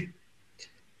really,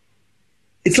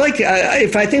 it's like,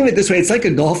 if I think of it this way, it's like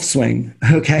a golf swing,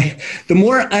 okay? The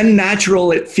more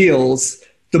unnatural it feels,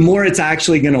 the more it's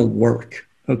actually going to work,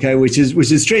 okay? Which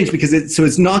is strange because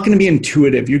it's not going to be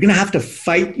intuitive. You're going to have to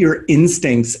fight your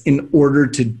instincts in order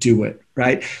to do it,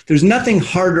 right? There's nothing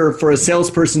harder for a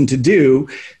salesperson to do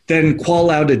than call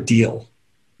out a deal,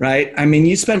 right? I mean,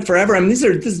 you spent forever. I mean, this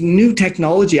is new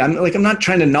technology. I'm not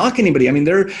trying to knock anybody. I mean,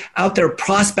 they're out there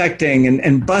prospecting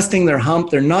and busting their hump.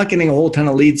 They're not getting a whole ton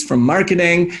of leads from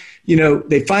marketing. You know,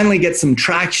 they finally get some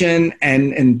traction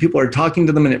and people are talking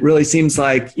to them and it really seems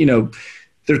like, you know,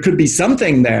 there could be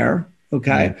something there.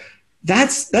 Okay.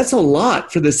 That's a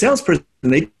lot for the salesperson.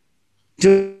 They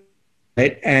do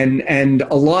it. And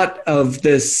a lot of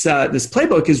this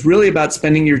playbook is really about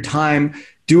spending your time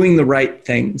doing the right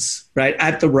things, right,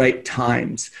 at the right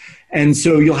times. And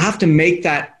so you'll have to make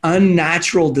that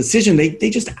unnatural decision. They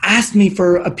just asked me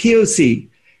for a POC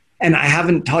and I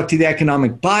haven't talked to the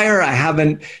economic buyer. I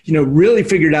haven't, you know, really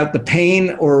figured out the pain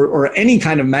or any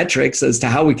kind of metrics as to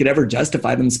how we could ever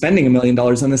justify them spending $1 million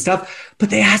on this stuff.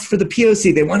 But they asked for the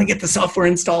POC. They want to get the software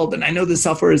installed. And I know the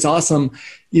software is awesome.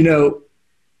 You know,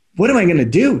 what am I going to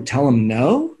do? Tell them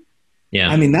no? Yeah.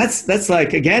 I mean, that's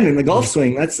like, again, in the golf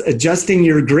swing, that's adjusting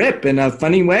your grip in a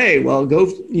funny way. Well, go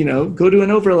to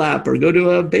an overlap or go to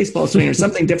a baseball swing or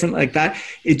something different like that.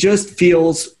 It just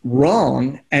feels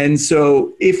wrong. And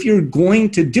so if you're going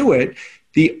to do it,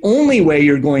 the only way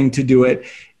you're going to do it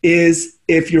is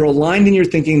if you're aligned in your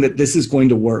thinking that this is going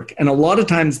to work. And a lot of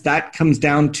times that comes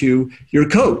down to your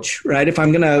coach, right? If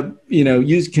I'm going to, you know,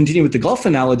 continue with the golf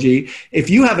analogy, if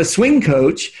you have a swing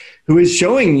coach who is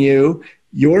showing you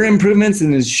your improvements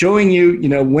and is showing you, you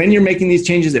know, when you're making these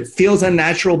changes, it feels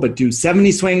unnatural, but do 70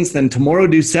 swings, then tomorrow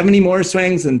do 70 more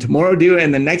swings, and tomorrow do,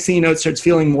 and the next thing you know, it starts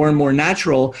feeling more and more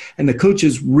natural. And the coach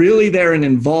is really there and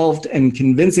involved and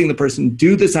convincing the person,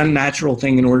 do this unnatural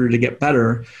thing in order to get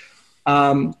better.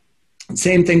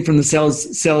 Same thing from the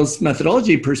sales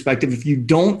methodology perspective. If you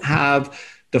don't have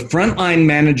the frontline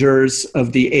managers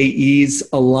of the AEs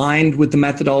aligned with the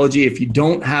methodology, if you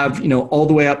don't have, you know, all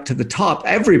the way up to the top,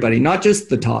 everybody, not just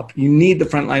the top, you need the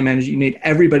frontline manager, you need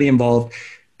everybody involved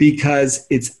because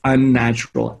it's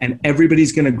unnatural and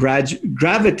everybody's going to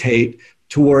gravitate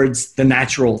towards the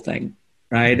natural thing,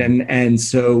 right? And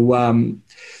so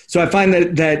I find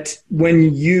that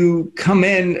when you come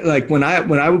in, like when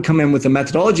I would come in with a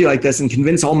methodology like this and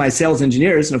convince all my sales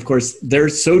engineers, and of course they're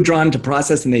so drawn to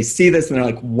process and they see this and they're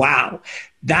like, wow,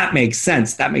 that makes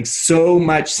sense. That makes so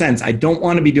much sense. I don't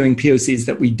want to be doing POCs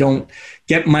that we don't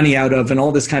get money out of and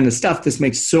all this kind of stuff. This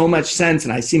makes so much sense.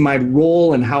 And I see my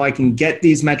role and how I can get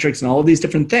these metrics and all these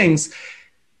different things.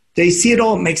 They see it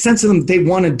all, it makes sense to them. They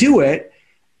want to do it.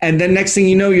 And then next thing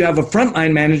you know, you have a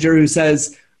frontline manager who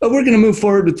says, oh, we're going to move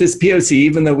forward with this POC,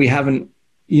 even though we haven't,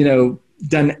 you know,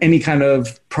 done any kind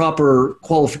of proper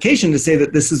qualification to say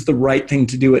that this is the right thing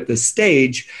to do at this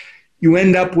stage. You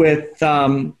end up with,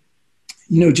 you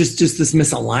know, just this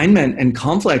misalignment and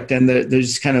conflict. And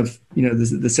there's kind of, you know,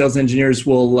 the sales engineers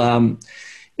will, you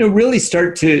know, really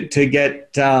start to get,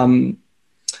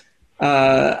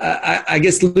 I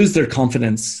guess, lose their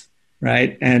confidence.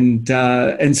 Right. And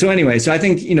so anyway, so I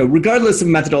think, you know, regardless of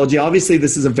methodology, obviously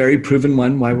this is a very proven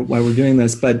one why we're doing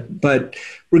this, but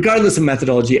regardless of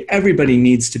methodology, everybody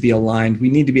needs to be aligned.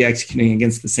 We need to be executing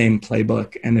against the same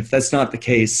playbook. And if that's not the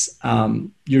case,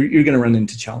 you're going to run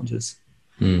into challenges.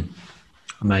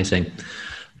 Amazing.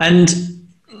 And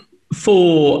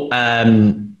for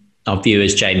our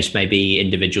viewers, James, maybe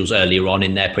individuals earlier on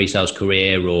in their pre-sales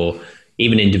career or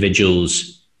even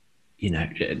individuals, you know,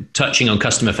 touching on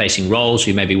customer-facing roles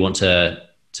who maybe want to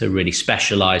really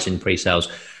specialize in pre-sales.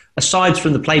 Aside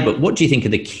from the playbook, what do you think are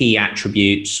the key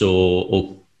attributes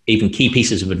or even key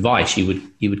pieces of advice you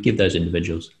would give those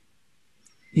individuals?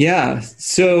 Yeah.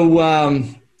 So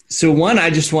one,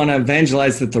 I just want to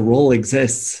evangelize that the role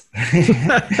exists.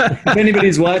 If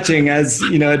anybody's watching as,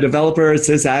 you know, a developer,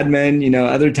 sysadmin, you know,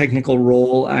 other technical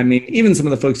role, I mean, even some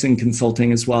of the folks in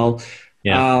consulting as well.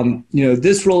 Yeah. You know,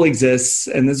 this role exists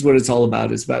and this is what it's all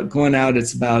about. It's about going out.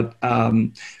 It's about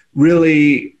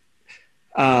really,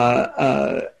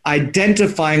 I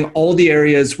identifying all the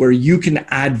areas where you can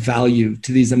add value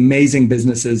to these amazing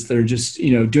businesses that are just,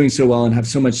 doing so well and have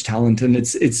so much talent. And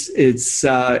it's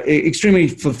extremely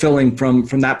fulfilling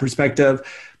from that perspective.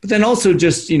 But then also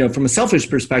just, from a selfish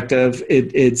perspective,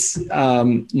 it's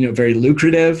very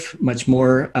lucrative, much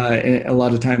more a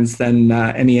lot of times than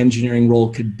any engineering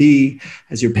role could be,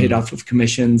 as you're paid off with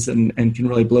commissions and can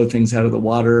really blow things out of the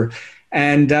water.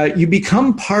 And you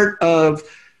become part of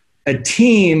a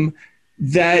team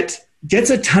that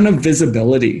gets a ton of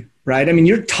visibility, right? I mean,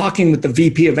 you're talking with the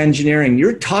VP of engineering,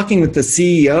 you're talking with the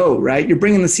CEO, right? You're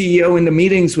bringing the CEO into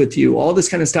meetings with you, all this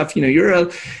kind of stuff. You're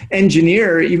an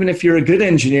engineer, even if you're a good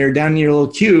engineer down in your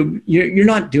little cube, you're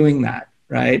not doing that,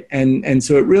 right? And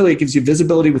so it really gives you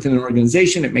visibility within an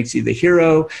organization. It makes you the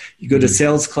hero. You go to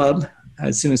sales club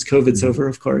as soon as COVID's over,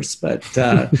 of course, but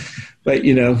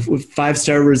with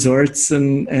 5-star resorts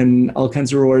and all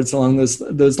kinds of rewards along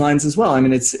those lines as well. I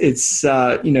mean, it's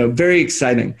very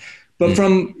exciting. But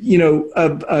from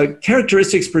a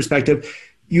characteristics perspective,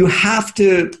 you have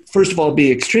to, first of all,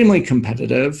 be extremely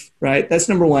competitive, right? That's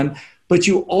number one. But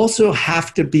you also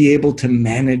have to be able to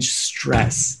manage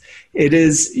stress. It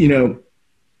is,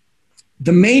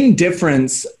 the main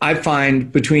difference I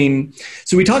find between,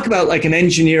 so we talk about like an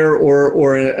engineer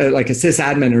or like a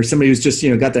sysadmin or somebody who's just,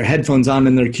 got their headphones on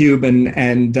in their cube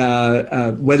and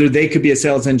whether they could be a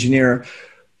sales engineer,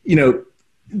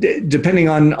 depending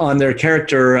on their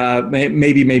character,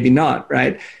 maybe not,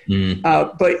 right?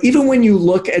 But even when you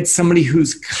look at somebody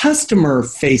who's customer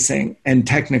facing and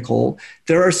technical,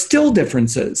 there are still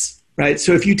differences. Right.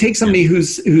 So if you take somebody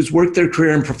who's worked their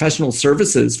career in professional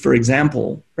services, for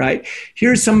example, right,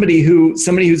 here's somebody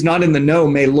who's not in the know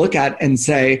may look at and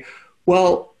say,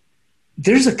 well,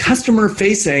 there's a customer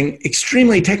facing,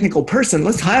 extremely technical person.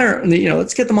 Let's hire,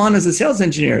 let's get them on as a sales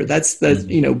engineer. That's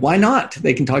why not?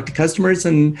 They can talk to customers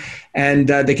and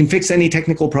they can fix any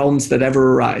technical problems that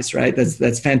ever arise. Right.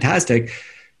 That's fantastic.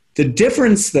 The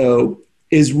difference, though,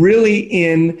 is really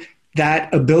in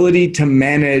that ability to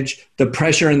manage the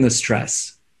pressure and the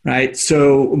stress, right?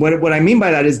 So what I mean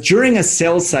by that is during a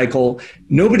sales cycle,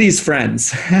 nobody's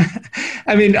friends.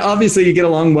 I mean, obviously you get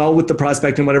along well with the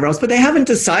prospect and whatever else, but they haven't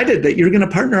decided that you're going to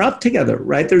partner up together,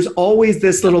 right? There's always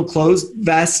this little closed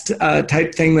vest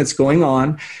type thing that's going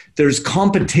on. There's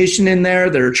competition in there.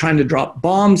 They're trying to drop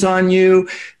bombs on you.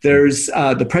 There's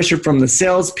the pressure from the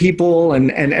salespeople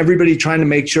and everybody trying to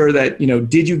make sure that,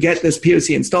 did you get this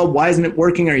POC installed? Why isn't it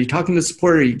working? Are you talking to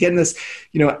support? Are you getting this?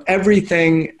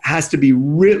 Everything has to be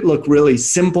look really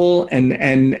simple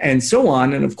and so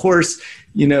on. And of course,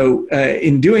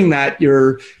 in doing that,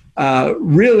 you're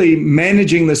really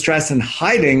managing the stress and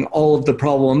hiding all of the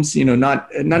problems,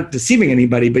 not deceiving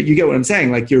anybody, but you get what I'm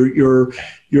saying. Like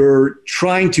you're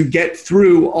trying to get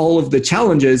through all of the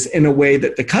challenges in a way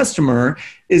that the customer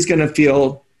is going to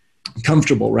feel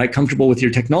comfortable, right? Comfortable with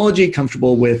your technology,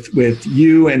 comfortable with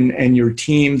you and your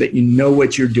team, that you know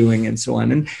what you're doing and so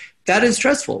on. And that is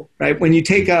stressful, right? When you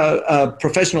take a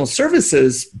professional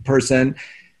services person,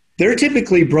 they're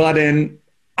typically brought in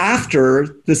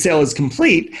after the sale is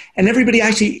complete and everybody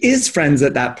actually is friends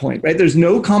at that point, right? There's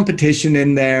no competition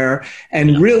in there.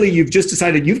 And really you've just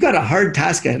decided you've got a hard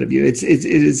task ahead of you. It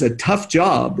is a tough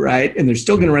job, right? And they're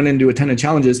still going to run into a ton of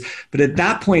challenges. But at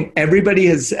that point, everybody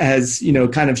has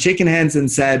kind of shaken hands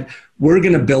and said, we're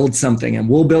going to build something and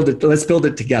we'll build it. Let's build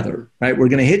it together, right? We're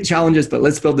going to hit challenges, but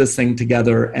let's build this thing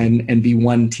together and be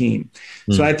one team.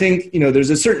 So I think, there's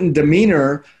a certain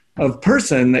demeanor of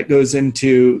person that goes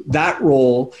into that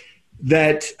role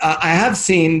that I have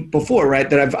seen before, right?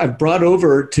 That I've brought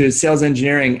over to sales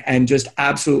engineering and just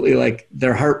absolutely like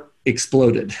their heart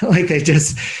exploded. Like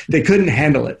they couldn't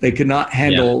handle it. They could not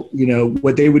handle,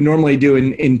 what they would normally do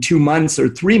in 2 months or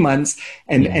 3 months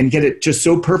and get it just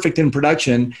so perfect in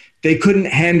production. They couldn't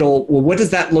handle, well, what does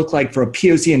that look like for a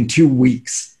POC in 2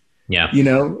 weeks? Yeah.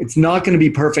 It's not going to be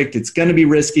perfect. It's going to be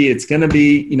risky. It's going to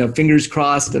be, fingers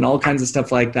crossed and all kinds of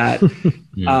stuff like that.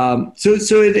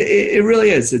 So it really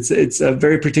is. It's a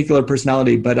very particular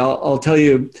personality, but I'll tell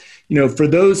you, for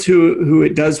those who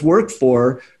it does work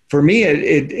for me,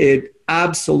 it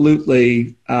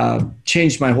absolutely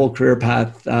changed my whole career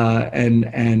path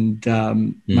and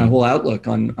my whole outlook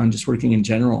on just working in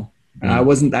general. I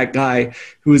wasn't that guy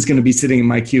who was going to be sitting in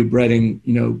my cube writing,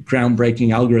 groundbreaking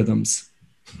algorithms.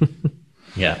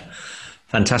 Yeah,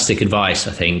 fantastic advice,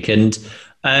 I think. And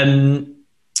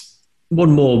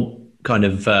one more kind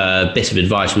of bit of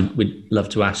advice we'd love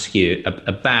to ask you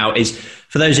about is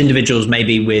for those individuals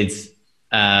maybe with,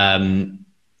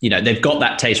 they've got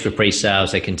that taste for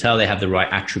pre-sales, they can tell they have the right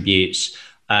attributes,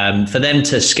 for them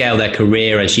to scale their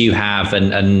career as you have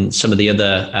and some of the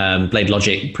other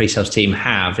BladeLogic pre-sales team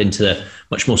have into the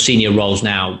much more senior roles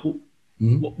now,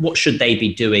 what should they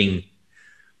be doing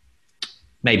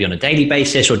maybe on a daily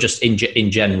basis or just in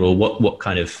general? What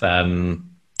kind of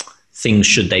things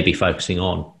should they be focusing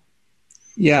on?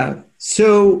 Yeah.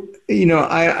 So,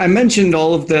 I mentioned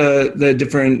all of the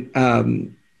different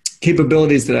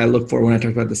capabilities that I look for when I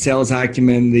talk about the sales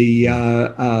acumen, the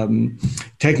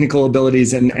technical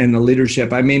abilities, and the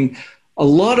leadership. I mean, a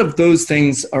lot of those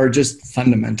things are just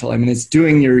fundamental. I mean, it's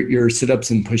doing your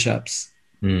sit-ups and push-ups,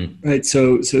 right?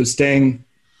 So staying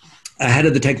ahead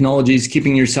of the technologies,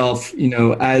 keeping yourself,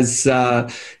 as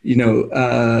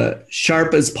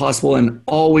sharp as possible, and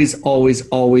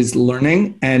always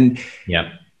learning. And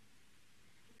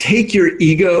take your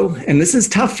ego, and this is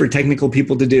tough for technical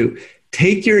people to do.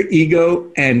 Take your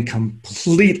ego and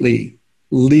completely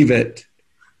leave it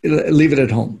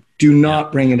at home. Do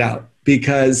not bring it out,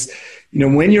 because,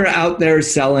 when you're out there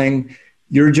selling,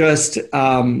 you're just,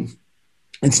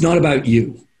 it's not about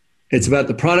you. It's about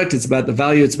the product. It's about the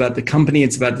value. It's about the company.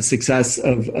 It's about the success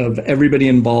of everybody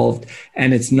involved.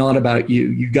 And it's not about you.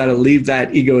 You got to leave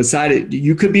that ego aside.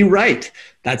 You could be right.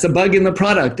 That's a bug in the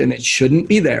product and it shouldn't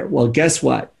be there. Well, guess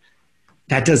what?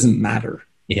 That doesn't matter.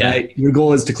 Yeah. Right? Your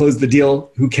goal is to close the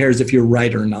deal. Who cares if you're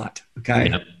right or not? Okay.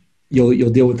 Yeah. You'll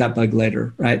deal with that bug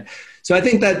later. Right. So I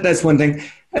think that's one thing.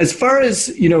 As far as,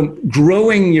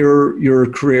 growing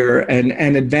your career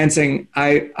and advancing,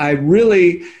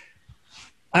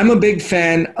 I'm a big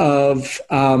fan of,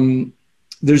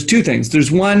 there's two things.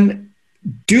 There's one,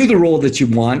 do the role that you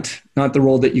want, not the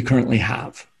role that you currently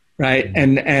have. Right.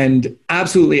 And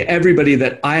absolutely everybody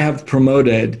that I have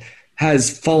promoted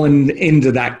has fallen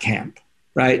into that camp.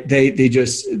 Right.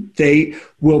 They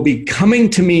will be coming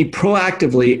to me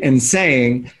proactively and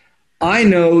saying, I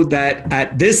know that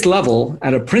at this level,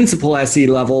 at a principal SE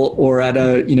level, or at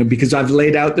a, because I've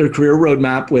laid out their career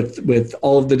roadmap with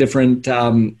all of the different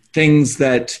things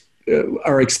that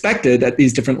are expected at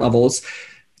these different levels.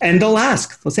 And they'll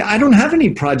say, I don't have any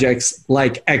projects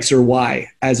like X or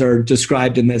Y as are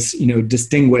described in this,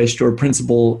 distinguished or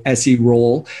principal SE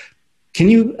role. Can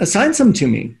you assign some to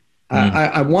me?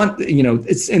 I want,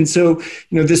 this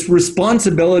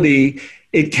responsibility,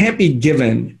 it can't be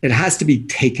given. It has to be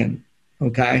taken.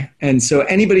 Okay. And so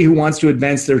anybody who wants to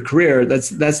advance their career, that's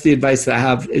the advice that I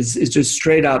have is just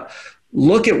straight up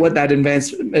look at what that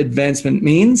advancement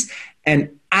means and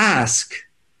ask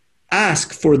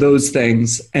for those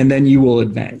things, and then you will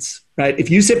advance. Right. If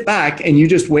you sit back and you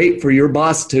just wait for your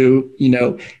boss to,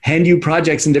 hand you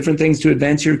projects and different things to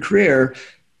advance your career,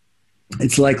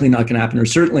 it's likely not going to happen, or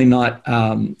certainly not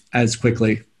as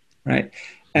quickly, right?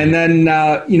 And then,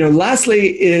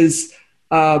 lastly is,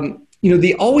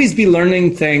 the always be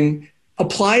learning thing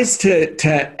applies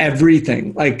to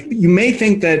everything. Like you may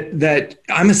think that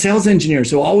I'm a sales engineer,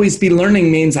 so always be learning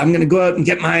means I'm going to go out and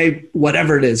get my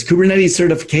whatever it is, Kubernetes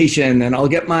certification, and I'll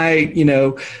get my,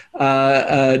 different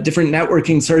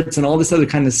networking certs and all this other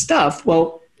kind of stuff.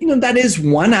 Well, that is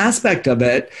one aspect of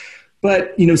it.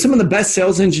 But, some of the best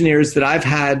sales engineers that I've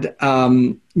had,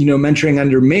 mentoring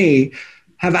under me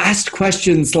have asked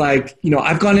questions like,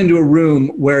 I've gone into a room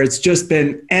where it's just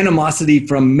been animosity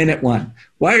from minute one.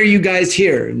 Why are you guys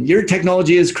here? And your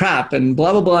technology is crap and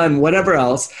blah, blah, blah, and whatever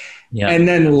else. Yeah. And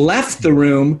then left the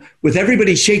room with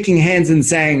everybody shaking hands and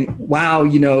saying, wow,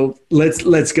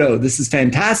 let's go. This is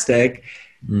fantastic.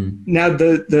 Now,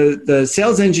 the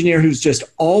sales engineer who's just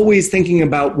always thinking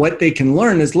about what they can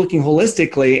learn is looking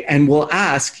holistically and will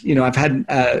ask, I've had,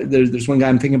 there's one guy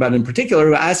I'm thinking about in particular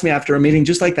who asked me after a meeting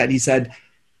just like that. He said,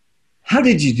 how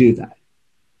did you do that?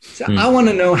 So I want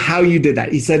to know how you did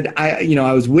that. He said,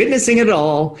 I was witnessing it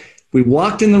all. We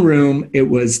walked in the room. It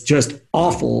was just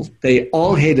awful. They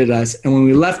all hated us. And when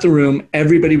we left the room,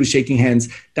 everybody was shaking hands.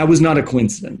 That was not a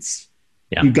coincidence.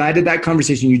 Yeah. You guided that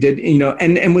conversation. You did,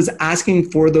 and was asking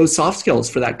for those soft skills,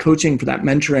 for that coaching, for that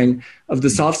mentoring of the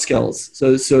soft skills.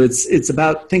 So it's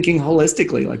about thinking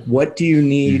holistically, like what do you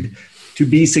need to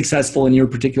be successful in your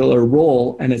particular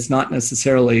role? And it's not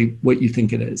necessarily what you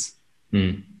think it is.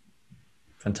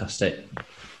 Fantastic.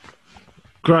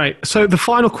 Great. So the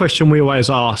final question we always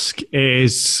ask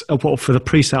is, for the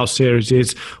pre-sales series,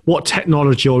 is what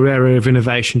technology or area of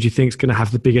innovation do you think is going to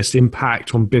have the biggest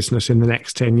impact on business in the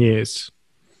next 10 years?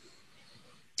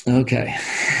 Okay.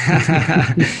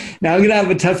 Now I'm going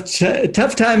to have a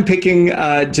tough time picking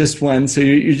just one. So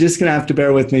you're just going to have to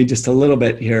bear with me just a little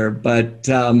bit here. But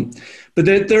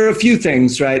there are a few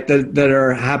things, right, that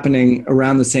are happening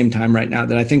around the same time right now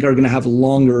that I think are going to have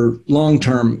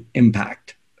long-term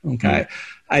impact. Okay.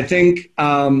 I think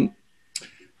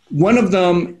one of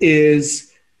them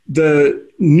is the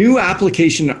new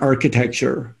application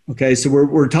architecture. Okay, so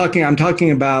I'm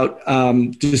talking about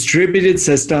distributed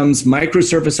systems,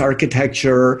 microservice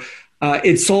architecture.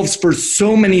 It solves for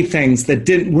so many things that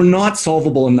were not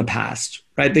solvable in the past,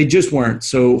 right? They just weren't.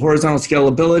 So horizontal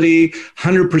scalability,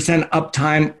 100%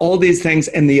 uptime, all these things,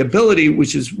 and the ability,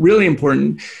 which is really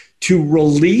important, to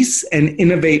release and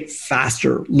innovate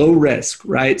faster, low risk,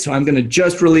 right? So I'm going to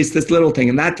just release this little thing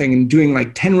and that thing and doing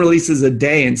like 10 releases a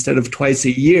day instead of twice a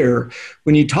year.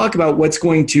 When you talk about what's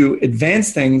going to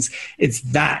advance things, it's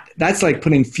that's like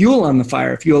putting fuel on the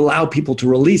fire. If you allow people to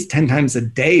release 10 times a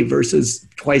day versus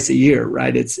twice a year,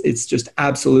 right? It's just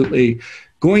absolutely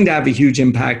going to have a huge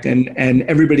impact, and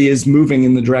everybody is moving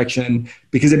in the direction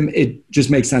because it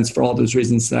just makes sense for all those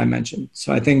reasons that I mentioned.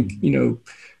 So I think,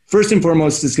 first and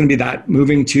foremost, it's going to be that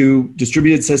moving to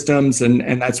distributed systems,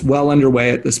 and that's well underway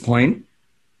at this point.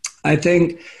 I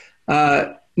think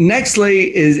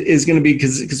nextly is going to be,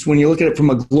 because when you look at it from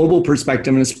a global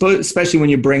perspective, and especially when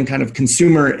you bring kind of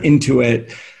consumer into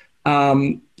it,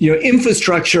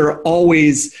 infrastructure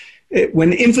always,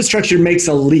 when infrastructure makes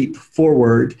a leap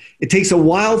forward, it takes a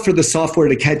while for the software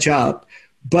to catch up.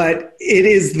 But it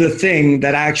is the thing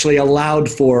that actually allowed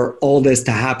for all this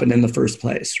to happen in the first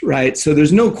place, right? So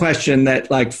there's no question that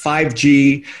like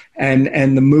 5G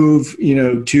and the move,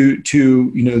 to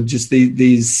just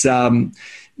these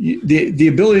the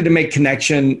ability to make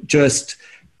connection just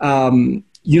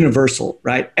universal,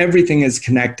 right? Everything is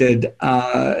connected.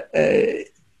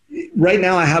 Right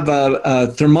now, I have a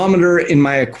thermometer in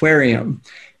my aquarium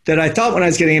that I thought when I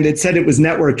was getting it said it was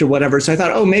networked or whatever. So I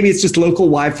thought, oh, maybe it's just local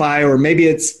Wi-Fi, or maybe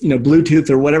it's Bluetooth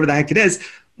or whatever the heck it is.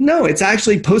 No, it's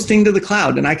actually posting to the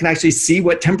cloud, and I can actually see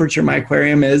what temperature my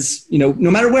aquarium is, no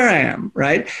matter where I am,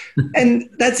 right? And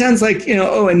that sounds like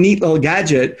a neat little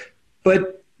gadget,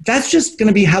 but that's just going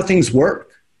to be how things work.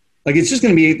 Like it's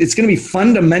going to be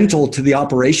fundamental to the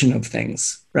operation of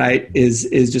things, right? Is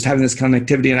just having this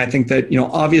connectivity. And I think that,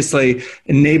 obviously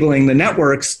enabling the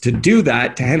networks to do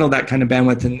that, to handle that kind of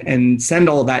bandwidth and send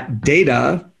all that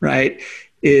data, right,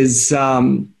 is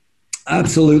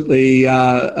absolutely,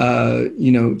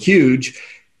 huge.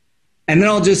 And then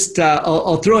I'll just,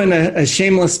 I'll throw in a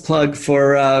shameless plug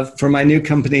for my new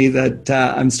company that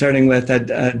I'm starting with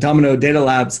at Domino Data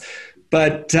Labs.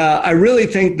 But I really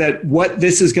think that what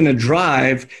this is going to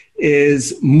drive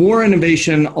is more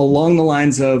innovation along the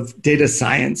lines of data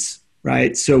science,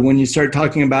 right? So when you start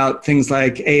talking about things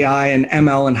like AI and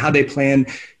ML and how they play in,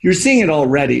 you're seeing it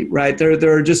already, right?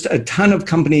 There are just a ton of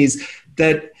companies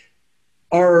that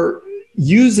are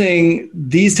using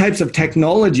these types of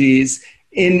technologies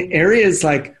in areas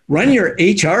like run your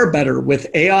HR better with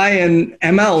AI and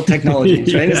ML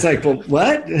technologies, right? Yeah. It's like, well,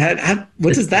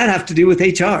 what does that have to do with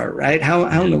HR, right? How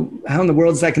in the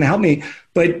world is that going to help me?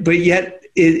 But yet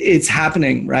it's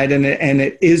happening, right? And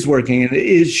it is working, and it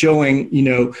is showing,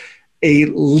 a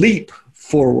leap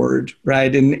forward,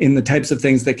 right? In the types of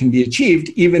things that can be achieved,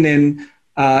 even in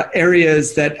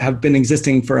areas that have been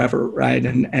existing forever, right?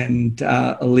 And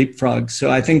a leapfrog. So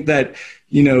I think that,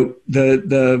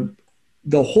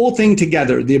 the whole thing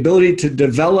together, the ability to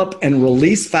develop and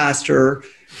release faster,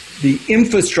 the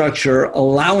infrastructure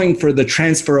allowing for the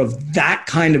transfer of that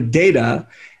kind of data,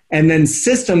 and then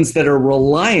systems that are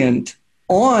reliant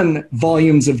on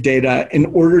volumes of data in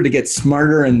order to get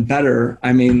smarter and better.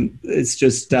 I mean, it's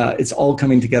just, it's all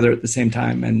coming together at the same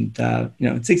time. And,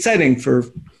 it's exciting for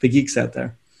the geeks out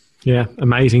there. Yeah,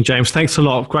 amazing, James. Thanks a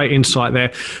lot. Great insight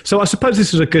there. So I suppose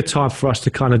this is a good time for us to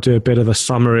kind of do a bit of a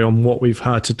summary on what we've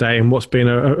heard today and what's been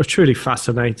a truly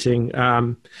fascinating,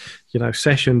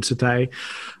 session today.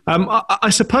 I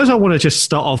suppose I want to just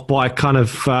start off by kind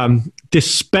of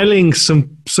dispelling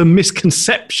some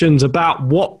misconceptions about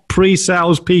what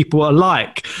pre-sales people are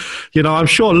like. I'm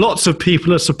sure lots of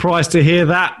people are surprised to hear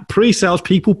that pre-sales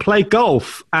people play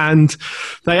golf and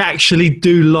they actually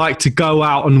do like to go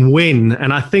out and win.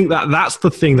 And I think that that's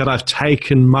the thing that I've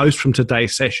taken most from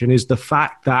today's session is the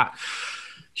fact that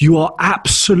you are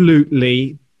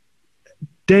absolutely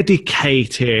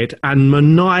dedicated and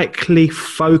maniacally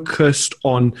focused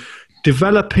on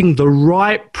developing the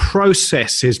right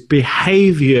processes,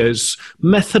 behaviors,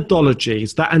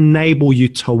 methodologies that enable you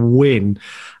to win,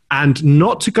 and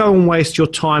not to go and waste your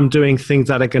time doing things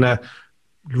that are going to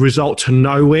result to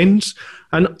no wins.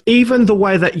 And even the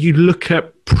way that you look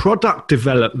at product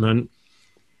development,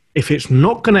 if it's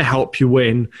not going to help you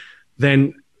win,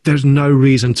 then there's no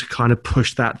reason to kind of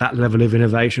push that level of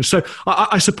innovation. So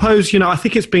I suppose, I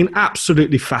think it's been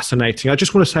absolutely fascinating. I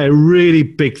just want to say a really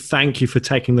big thank you for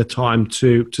taking the time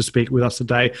to speak with us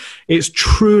today. It's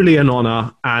truly an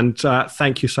honor, and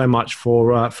thank you so much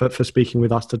for speaking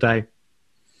with us today.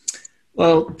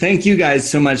 Well, thank you guys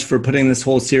so much for putting this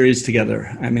whole series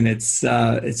together. I mean, it's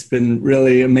been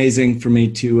really amazing for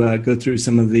me to go through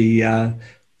some of the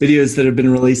videos that have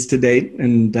been released to date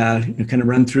and kind of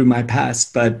run through my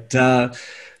past. But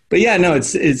yeah, no,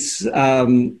 it's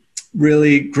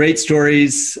really great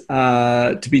stories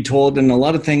to be told, and a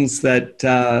lot of things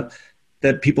that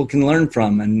people can learn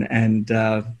from, and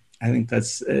I think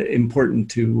that's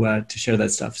important to share that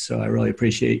stuff. So I really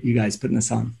appreciate you guys putting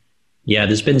this on. Yeah,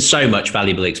 there's been so much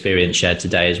valuable experience shared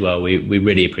today as well. We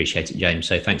really appreciate it, James.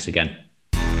 So thanks again.